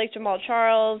definitely like Jamal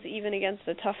Charles, even against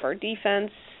a tougher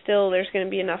defense. Still, there's going to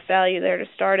be enough value there to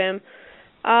start him.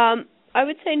 I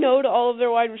would say no to all of their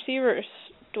wide receivers.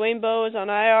 Dwayne Bowe is on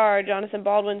IR, Jonathan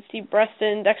Baldwin, Steve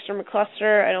Breston, Dexter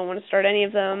McCluster. I don't want to start any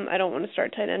of them. I don't want to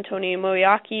start tight end Tony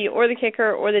Moeaki or the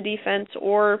kicker or the defense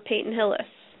or Peyton Hillis.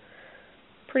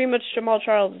 Pretty much Jamal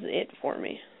Charles is it for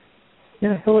me.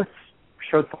 Yeah, Hillis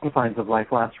showed some signs of life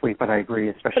last week, but I agree,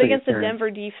 especially but against the Denver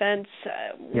defense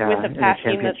with a pass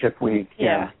team that's championship week.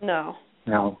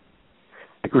 No,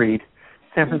 agreed.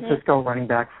 San Francisco running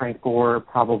back Frank Gore,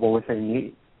 probable with a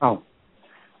knee. Oh,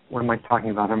 what am I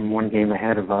talking about? I'm one game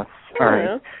ahead of us. All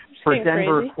right. For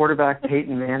Denver, quarterback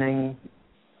Peyton Manning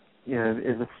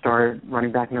is a start.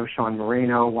 Running back Sean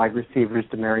Moreno. Wide receivers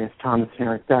Demaryius Thomas and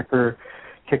Eric Decker.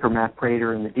 Kicker Matt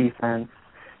Prater in the defense.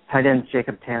 Tight ends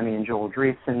Jacob Tamme and Joel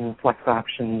Dreesen, flex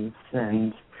options,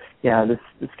 and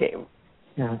this game.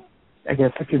 I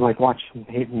guess if you like watching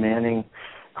Peyton Manning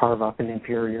carve up an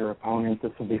inferior opponent,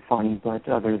 this will be fun. But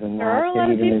other than there are a lot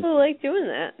of people who like doing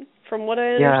that, from what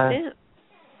I understand.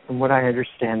 From what I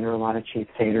understand, there are a lot of Chiefs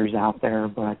haters out there.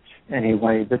 But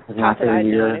anyway, this is not their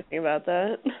year. I know anything about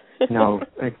that. No,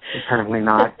 apparently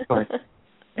not. But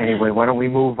anyway, why don't we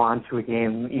move on to a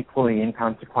game equally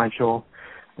inconsequential?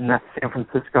 And that's San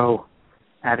Francisco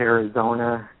at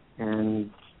Arizona.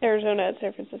 And Arizona at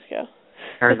San Francisco.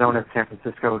 Arizona at San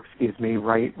Francisco, excuse me.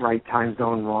 Right time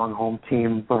zone, wrong home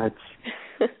team. But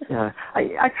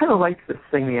I kind of like this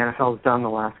thing the NFL has done the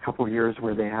last couple of years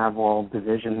where they have all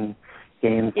division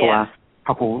games the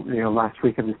last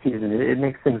week of the season. It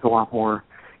makes things a lot more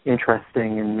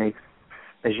interesting and makes,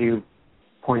 as you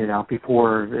pointed out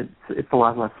before, it's a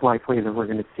lot less likely that we're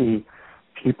going to see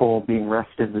people being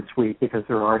rested this week because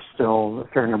there are still a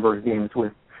fair number of games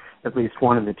with at least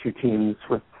one of the two teams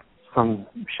with some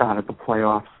shot at the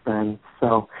playoffs then.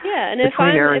 So and if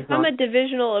I'm a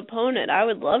divisional opponent, I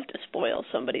would love to spoil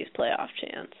somebody's playoff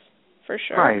chance, for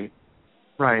sure.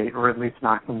 Right, or at least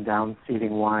knock them down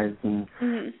seeding-wise. And,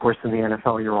 of course, in the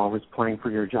NFL, you're always playing for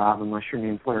your job unless your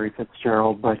name's Larry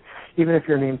Fitzgerald. But even if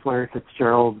your name's Larry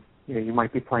Fitzgerald, you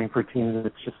might be playing for a team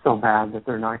that's just so bad that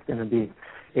they're not going to be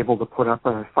able to put up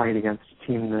a fight against a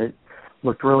team that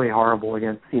looked really horrible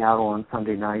against Seattle on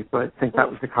Sunday night. But I think that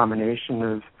was a combination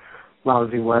of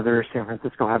lousy weather, San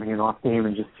Francisco having an off game,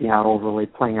 and just Seattle really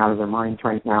playing out of their minds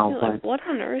right now. But what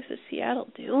on earth is Seattle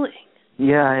doing?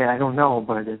 Yeah, I don't know,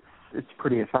 but it's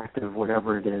pretty effective,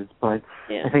 whatever it is. But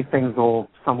I think things will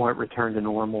somewhat return to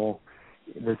normal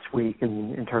this week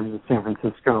in terms of San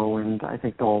Francisco, and I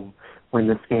think they'll win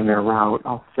this game their route.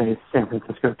 I'll say San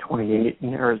Francisco 28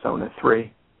 and Arizona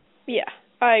 3. Yeah,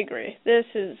 I agree. This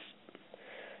is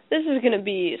going to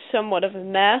be somewhat of a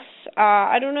mess.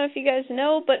 I don't know if you guys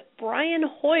know, but Brian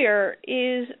Hoyer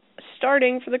is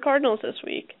starting for the Cardinals this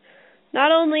week.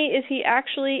 Not only is he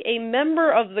actually a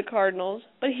member of the Cardinals,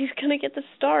 but he's going to get the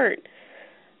start.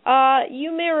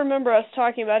 You may remember us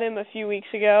talking about him a few weeks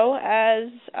ago as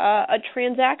a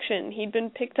transaction. He'd been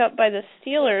picked up by the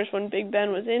Steelers when Big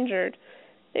Ben was injured.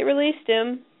 They released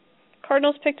him.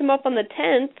 Cardinals picked him up on the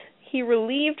 10th. He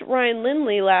relieved Ryan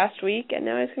Lindley last week, and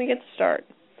now he's going to get the start.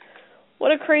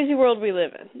 What a crazy world we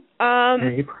live in.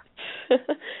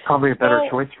 Probably a better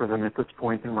choice for them at this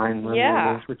point than Ryan Lindley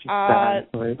is, which is sad.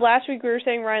 Right? Last week we were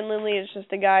saying Ryan Lindley is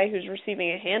just a guy who's receiving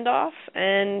a handoff,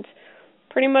 and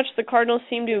pretty much the Cardinals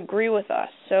seem to agree with us.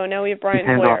 So now we have Brian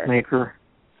Hoyer. Handoff maker.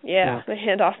 Yeah, the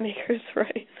handoff maker is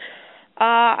right.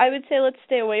 I would say let's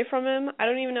stay away from him. I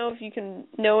don't even know if you can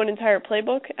know an entire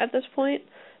playbook at this point,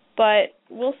 but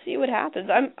we'll see what happens.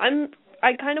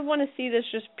 I kind of want to see this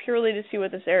just purely to see what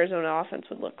this Arizona offense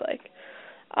would look like.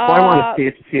 Well, I want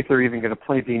to see if they're even going to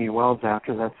play Beanie Wells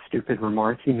after that stupid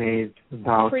remark he made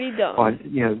about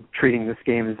treating this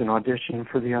game as an audition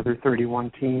for the other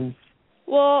 31 teams.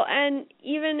 Well, and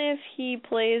even if he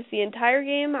plays the entire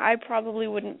game, I probably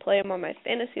wouldn't play him on my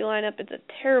fantasy lineup. It's a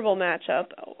terrible matchup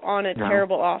on a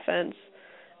terrible offense.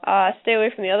 Stay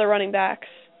away from the other running backs.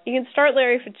 You can start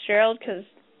Larry Fitzgerald because,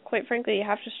 quite frankly, you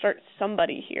have to start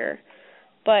somebody here.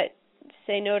 But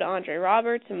say no to Andre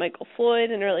Roberts and Michael Floyd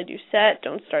and Early Doucette.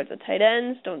 Don't start the tight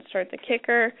ends. Don't start the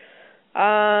kicker.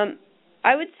 I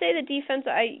would say the defense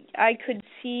I could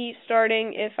see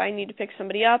starting if I need to pick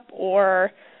somebody up or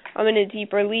I'm in a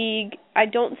deeper league. I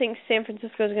don't think San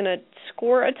Francisco is going to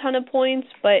score a ton of points,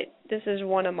 but this is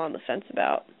one I'm on the fence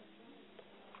about.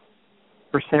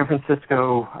 For San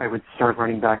Francisco, I would start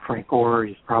running back Frank Gore.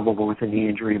 He's probable with a knee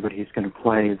injury, but he's going to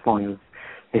play as long as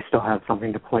they still have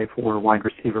something to play for. Wide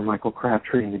receiver Michael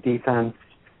Crabtree in the defense.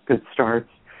 Good starts.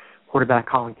 Quarterback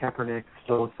Colin Kaepernick,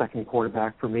 still a second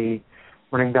quarterback for me.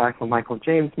 Running back Michael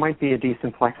James might be a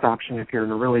decent flex option if you're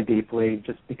in a really deep league,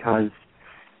 just because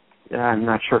I'm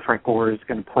not sure Frank Gore is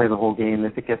going to play the whole game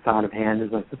if it gets out of hand, as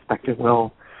I suspect it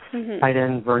will. Tight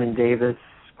end Vernon Davis,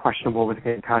 questionable with a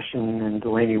concussion, and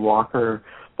Delaney Walker.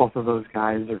 Both of those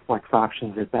guys are flex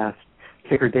options at best.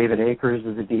 Kicker David Akers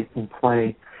is a decent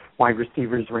play. Wide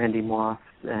receivers Randy Moss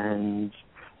and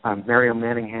Mario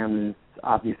Manningham is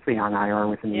obviously on IR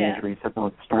with a knee injury, so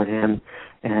don't start him.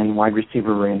 And wide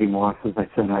receiver Randy Moss, as I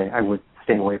said, I would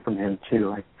stay away from him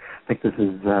too. I think this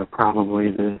is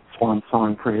probably the swan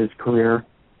song for his career.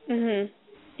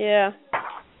 Yeah,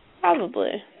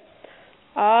 probably.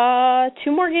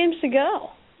 2 more games to go.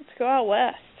 Let's go out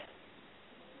west.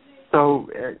 So,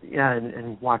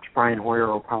 and watch Brian Hoyer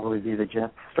will probably be the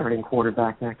Jets' starting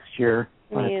quarterback next year.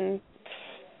 I mean,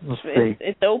 we'll see.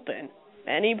 It's open.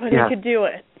 Anybody could do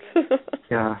it.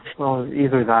 Well,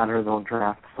 either that or they'll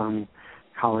draft some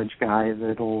college guy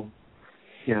that'll,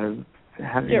 get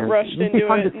rushed into it. It'd be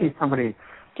fun to see somebody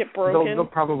get broken. They'll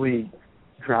probably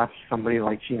draft somebody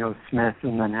like Geno Smith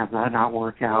and then have that not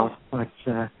work out. But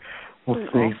we'll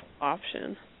see.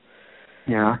 Option.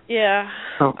 Yeah. Yeah.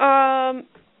 So,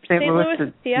 St. Louis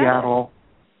to Seattle.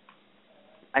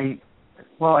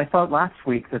 I thought last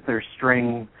week that their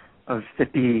string of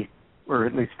 50 or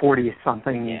at least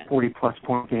 40-something, 40-plus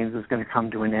point games was going to come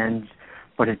to an end,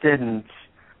 but it didn't.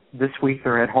 This week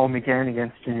they're at home again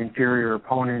against an inferior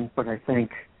opponent, but I think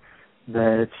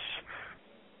that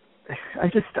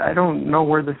I don't know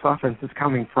where this offense is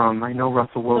coming from. I know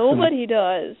Russell Wilson. Nobody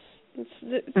does.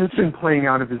 It's been playing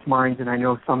out of his mind, and I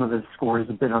know some of his scores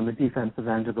have been on the defensive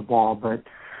end of the ball, but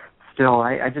still,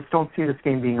 I just don't see this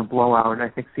game being a blowout. I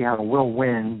think Seattle will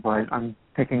win, but I'm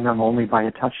picking them only by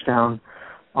a touchdown.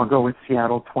 I'll go with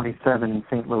Seattle 27 and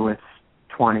St. Louis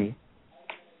 20.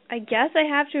 I guess I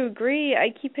have to agree. I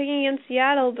keep picking against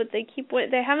Seattle, but they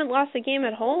haven't lost a game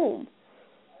at home.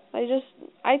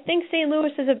 I think St.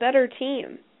 Louis is a better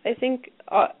team. I think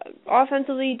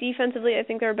offensively, defensively, I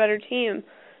think they're a better team,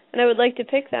 and I would like to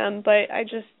pick them, but I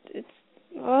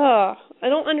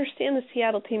don't understand the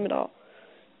Seattle team at all.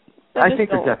 I think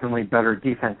they're definitely a better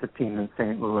defensive team than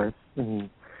St. Louis. And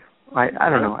I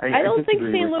don't know. I don't think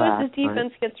St. Louis's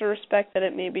defense gets the respect that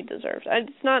it maybe deserves.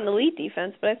 It's not an elite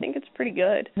defense, but I think it's pretty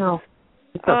good. No,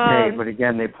 it's okay. But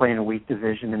again, they play in a weak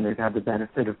division, and they've had the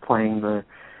benefit of playing the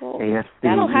AFC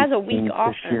Seattle has a weak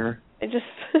offense this year.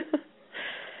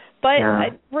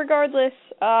 Regardless,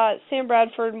 Sam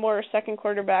Bradford, more second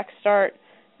quarterback start.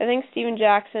 I think Steven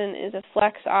Jackson is a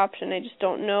flex option. I just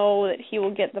don't know that he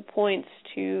will get the points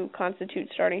to constitute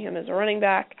starting him as a running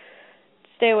back.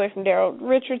 Stay away from Daryl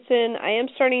Richardson. I am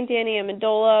starting Danny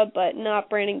Amendola, but not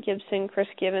Brandon Gibson, Chris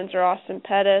Givens, or Austin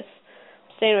Pettis.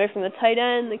 Staying away from the tight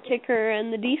end, the kicker,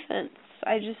 and the defense.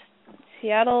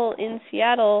 Seattle in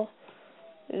Seattle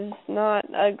is not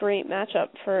a great matchup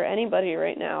for anybody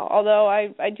right now. Although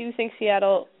I do think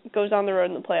Seattle goes on the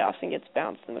road in the playoffs and gets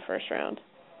bounced in the first round.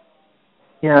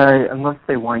 Yeah, unless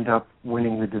they wind up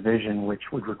winning the division, which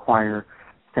would require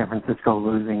San Francisco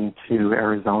losing to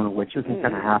Arizona, which isn't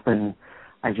going to happen.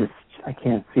 I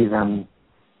can't see them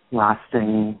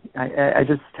lasting. I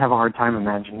just have a hard time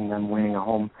imagining them winning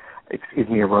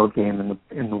a road game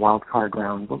in the wild card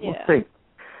round. But we'll see.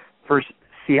 For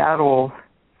Seattle,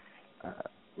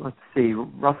 let's see.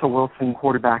 Russell Wilson,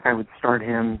 quarterback, I would start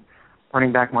him.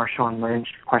 Running back Marshawn Lynch,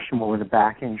 questionable with a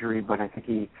back injury, but I think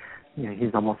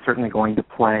he's almost certainly going to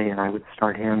play, and I would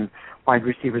start him. Wide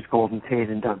receivers Golden Tate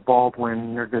and Doug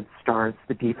Baldwin are good starts.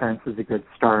 The defense is a good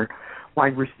start.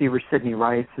 Wide receiver Sidney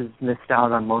Rice has missed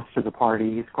out on most of the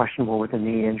party. He's questionable with a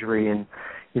knee injury, and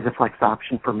he's a flex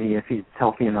option for me if he's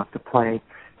healthy enough to play.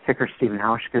 Kicker Stephen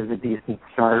Hauschka is a decent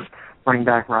start. Running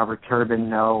back Robert Turbin,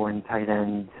 no, and tight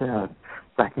end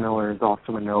Zach Miller is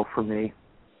also a no for me.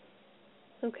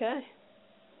 Okay.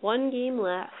 One game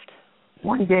left.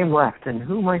 And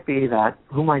who might be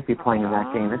playing in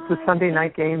that game? It's the Sunday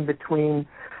night game between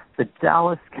the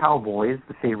Dallas Cowboys,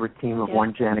 the favorite team of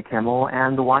one Jana Kimmel,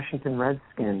 and the Washington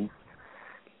Redskins.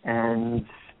 And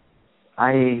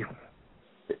I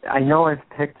know I've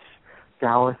picked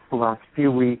Dallas the last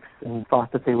few weeks and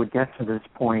thought that they would get to this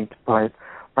point, but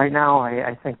right now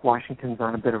I think Washington's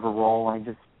on a bit of a roll. I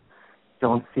just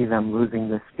don't see them losing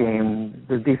this game.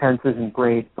 The defense isn't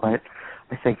great, but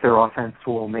I think their offense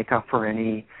will make up for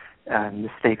any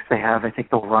mistakes they have. I think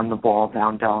they'll run the ball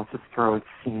down Dallas's throats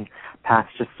and pass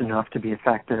just enough to be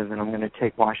effective, and I'm going to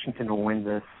take Washington to win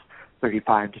this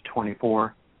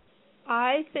 35-24.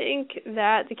 I think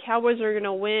that the Cowboys are going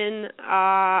to win.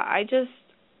 I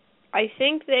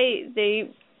think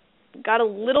they got a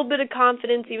little bit of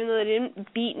confidence, even though they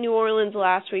didn't beat New Orleans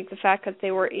last week. The fact that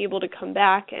they were able to come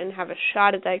back and have a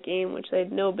shot at that game, which they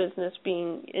had no business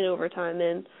being in overtime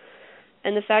in.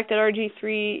 And the fact that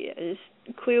RG3 is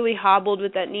clearly hobbled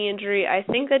with that knee injury, I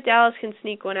think that Dallas can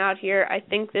sneak one out here. I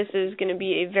think this is going to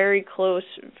be a very close,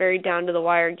 very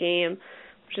down-to-the-wire game,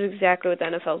 which is exactly what the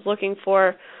NFL is looking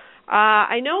for.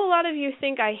 I know a lot of you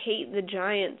think I hate the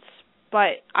Giants,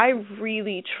 but I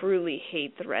really, truly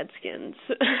hate the Redskins.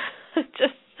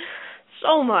 Just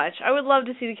so much. I would love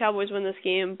to see the Cowboys win this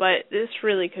game, but this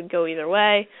really could go either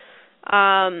way.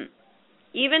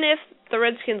 Even if the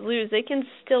Redskins lose, they can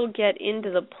still get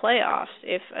into the playoffs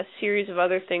if a series of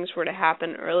other things were to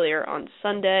happen earlier on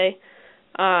Sunday.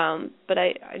 But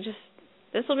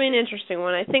this will be an interesting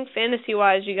one. I think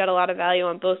fantasy-wise, you got a lot of value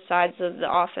on both sides of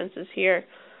the offenses here.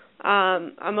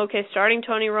 I'm okay starting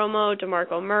Tony Romo,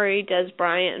 DeMarco Murray, Dez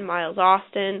Bryant, and Miles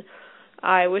Austin.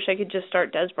 I wish I could just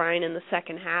start Dez Bryant in the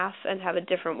second half and have a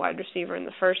different wide receiver in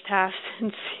the first half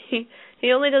since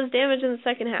he only does damage in the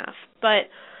second half. But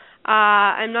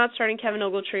I'm not starting Kevin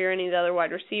Ogletree or any of the other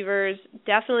wide receivers.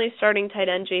 Definitely starting tight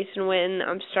end Jason Witten.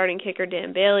 I'm starting kicker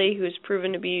Dan Bailey, who has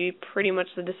proven to be pretty much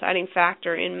the deciding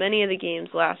factor in many of the games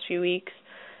the last few weeks.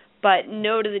 But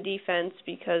no to the defense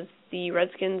because the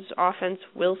Redskins' offense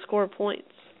will score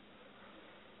points.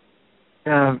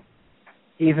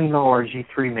 Even though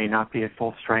RG3 may not be at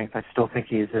full strength, I still think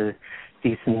he's a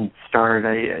decent start.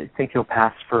 I think he'll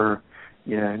pass for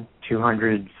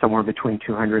 200, somewhere between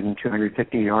 200 and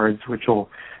 250 yards,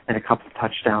 and a couple of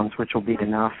touchdowns, which will be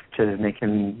enough to make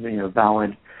him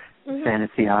valid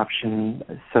fantasy option.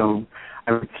 So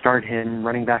I would start him.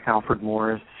 Running back Alfred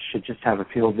Morris should just have a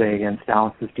field day against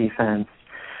Dallas's defense.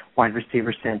 Wide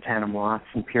receiver Santana Moss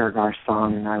and Pierre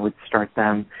Garçon, I would start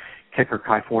them. Kicker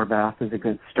Kai Forbath is a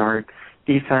good start.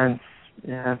 Defense,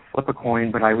 flip a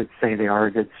coin, but I would say they are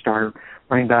a good start.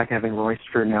 Running back Evan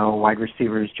Royster, no. Wide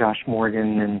receivers Josh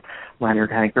Morgan and Leonard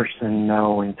Hankerson,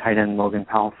 no. And tight end Logan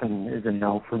Powelson is a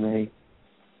no for me.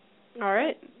 All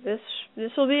right. This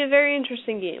will be a very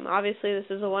interesting game. Obviously, this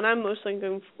is the one I'm most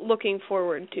looking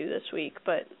forward to this week.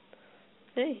 But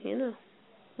hey, we'll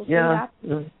see what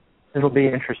happens. It'll be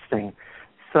interesting.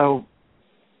 So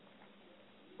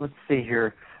let's see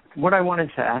here. What I wanted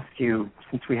to ask you,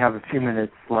 since we have a few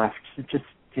minutes left, just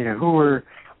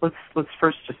let's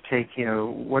first just take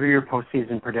what are your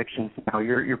postseason predictions now?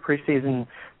 Your preseason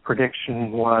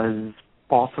prediction was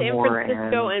Baltimore San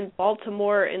Francisco and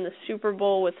Baltimore in the Super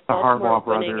Bowl with Baltimore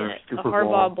winning it. The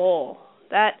Harbaugh Bowl.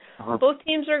 Both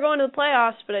teams are going to the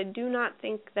playoffs, but I do not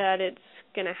think that it's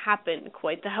going to happen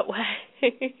quite that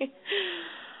way.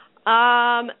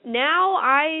 Now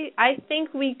I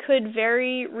think we could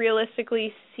very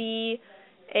realistically see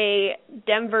a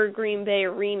Denver-Green Bay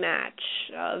rematch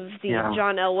of the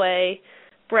John Elway,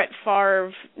 Brett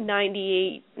Favre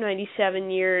 98, 97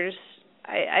 years.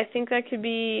 I think that could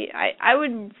be I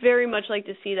would very much like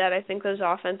to see that. I think those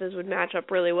offenses would match up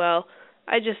really well.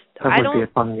 That would be a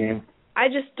fun game. I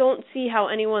just don't see how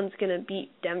anyone's going to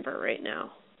beat Denver right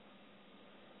now.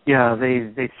 Yeah,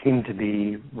 they seem to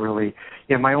be really.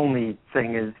 Yeah, my only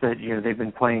thing is that they've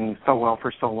been playing so well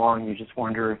for so long. You just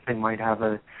wonder if they might have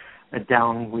a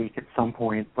down week at some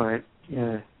point. But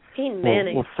Peyton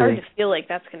Manning, we'll it's hard to feel like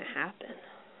that's going to happen.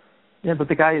 Yeah, but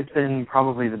the guy has been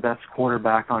probably the best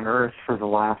quarterback on earth for the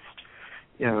last,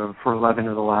 for 11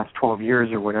 of the last 12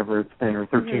 years or whatever it's been, or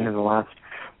 13 of the last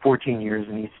 14 years,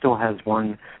 and he still has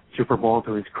one Super Bowl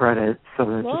to his credit. So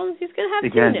he's going to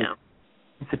have two now.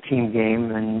 It's a team game,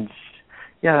 and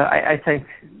I think,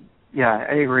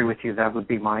 I agree with you. That would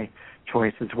be my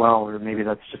choice as well, or maybe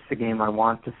that's just the game I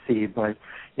want to see. But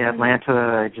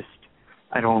Atlanta,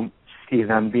 I don't see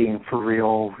them being for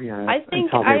real.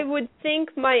 I would think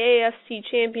my AFC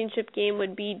Championship game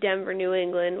would be Denver-New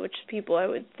England, which people I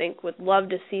would think would love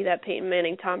to see that Peyton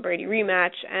Manning-Tom Brady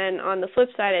rematch. And on the flip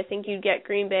side, I think you'd get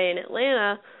Green Bay and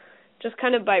Atlanta just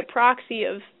kind of by proxy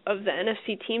of the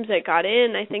NFC teams that got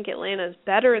in. I think Atlanta's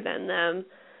better than them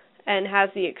and has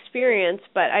the experience,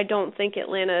 but I don't think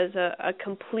Atlanta is a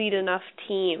complete enough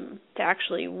team to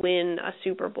actually win a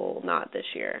Super Bowl, not this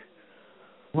year.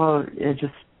 Well,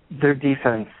 their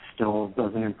defense still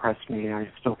doesn't impress me. I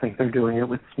still think they're doing it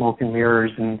with smoke and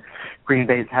mirrors, and Green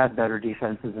Bay's had better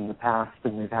defenses in the past,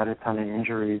 and they've had a ton of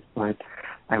injuries, but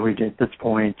I would, at this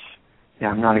point,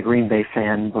 I'm not a Green Bay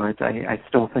fan, but I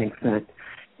still think that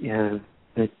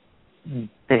that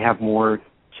they have more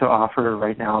to offer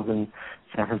right now than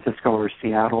San Francisco or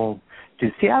Seattle.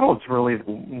 Seattle is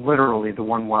literally the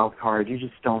one wild card. You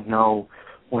just don't know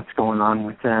what's going on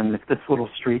with them. If this little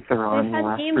streak they're on the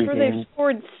last 3 games. They've had games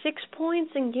where they've scored 6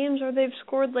 points and games where they've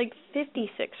scored like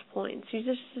 56 points. I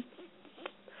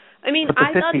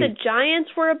thought the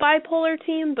Giants were a bipolar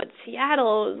team, but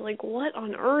Seattle, what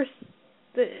on earth?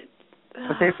 But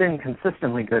they've been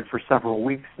consistently good for several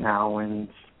weeks now, and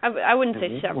I wouldn't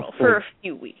say several, for a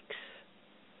few weeks.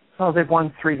 Well, they've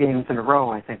won 3 games in a row,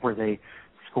 I think, where they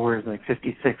scored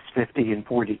 56, 50, and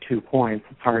 42 points.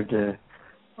 It's hard to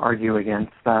argue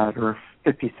against that, or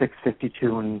 56,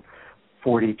 52, and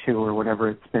 42, or whatever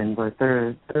it's been. But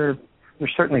they're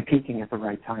certainly peaking at the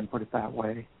right time, put it that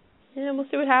way. Yeah, we'll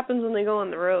see what happens when they go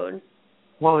on the road.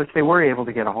 Well, if they were able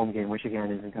to get a home game, which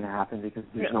again isn't going to happen because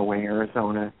there's no way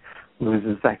Arizona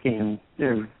loses that game,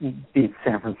 beats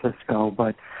San Francisco,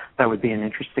 but that would be an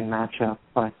interesting matchup.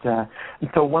 But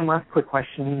so one last quick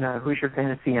question: who's your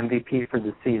fantasy MVP for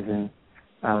the season?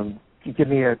 Give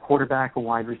me a quarterback, a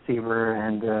wide receiver,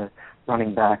 and a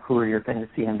running back. Who are your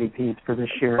fantasy MVPs for this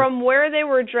year? From where they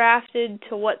were drafted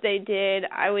to what they did,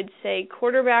 I would say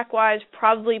quarterback-wise,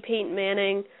 probably Peyton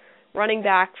Manning. Running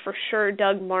back, for sure,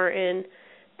 Doug Martin.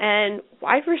 And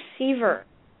wide receiver,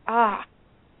 I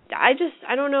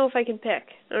don't know if I can pick.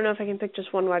 I don't know if I can pick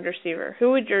just one wide receiver.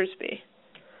 Who would yours be?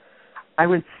 I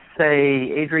would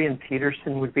say Adrian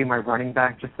Peterson would be my running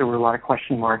back. Just there were a lot of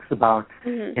question marks about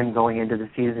him going into the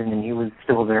season, and he was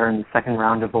still there in the second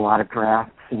round of a lot of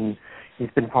drafts, and he's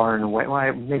been far and away.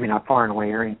 Well, maybe not far and away.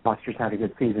 Aaron Buster's had a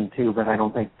good season too, but I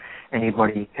don't think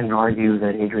anybody can argue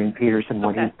that Adrian Peterson,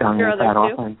 what he's done with that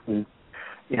offense is.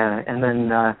 Yeah, and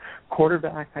then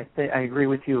quarterback, I agree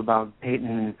with you about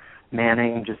Peyton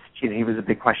Manning. Just he was a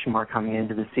big question mark coming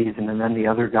into the season, and then the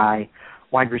other guy,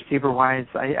 wide receiver wise,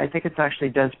 I think it's actually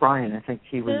Des Bryant. I think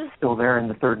he was still there in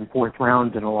the 3rd and 4th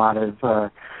round in a lot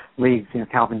of leagues.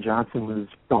 Calvin Johnson was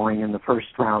going in the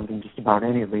 1st round in just about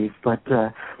any league, but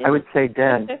I would say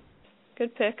Des.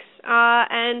 Good picks.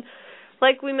 And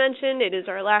like we mentioned, it is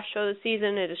our last show of the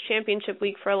season. It is championship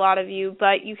week for a lot of you,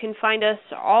 but you can find us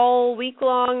all week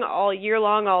long, all year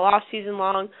long, all off-season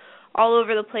long all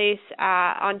over the place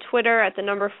on Twitter at the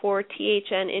number 4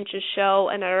 THN Inches Show,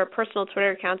 and at our personal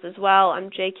Twitter accounts as well. I'm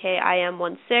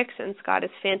JKIM16, and Scott is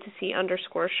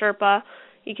fantasy_Sherpa.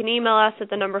 You can email us at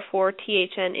the number 4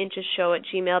 THN Inches Show at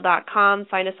gmail.com.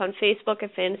 Find us on Facebook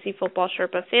at Fantasy Football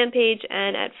Sherpa fan page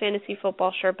and at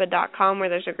fantasyfootballsherpa.com, where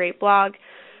there's a great blog.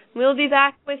 We'll be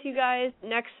back with you guys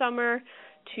next summer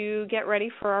to get ready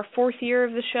for our 4th year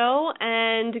of the show,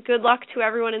 and good luck to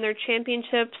everyone in their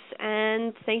championships,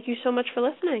 and thank you so much for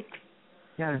listening.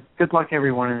 Yeah, good luck,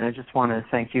 everyone, and I just want to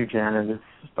thank you, Jana. This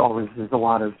always is a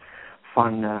lot of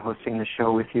fun hosting the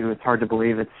show with you. It's hard to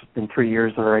believe it's been 3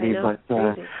 years already, but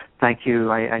thank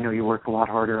you. I know you work a lot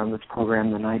harder on this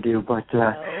program than I do, but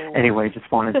anyway, just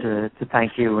wanted to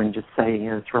thank you and just say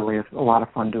it's really a lot of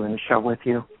fun doing the show with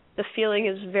you. The feeling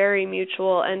is very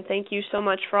mutual, and thank you so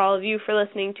much for all of you for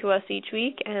listening to us each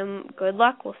week, and good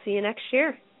luck. We'll see you next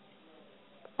year.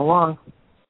 So long.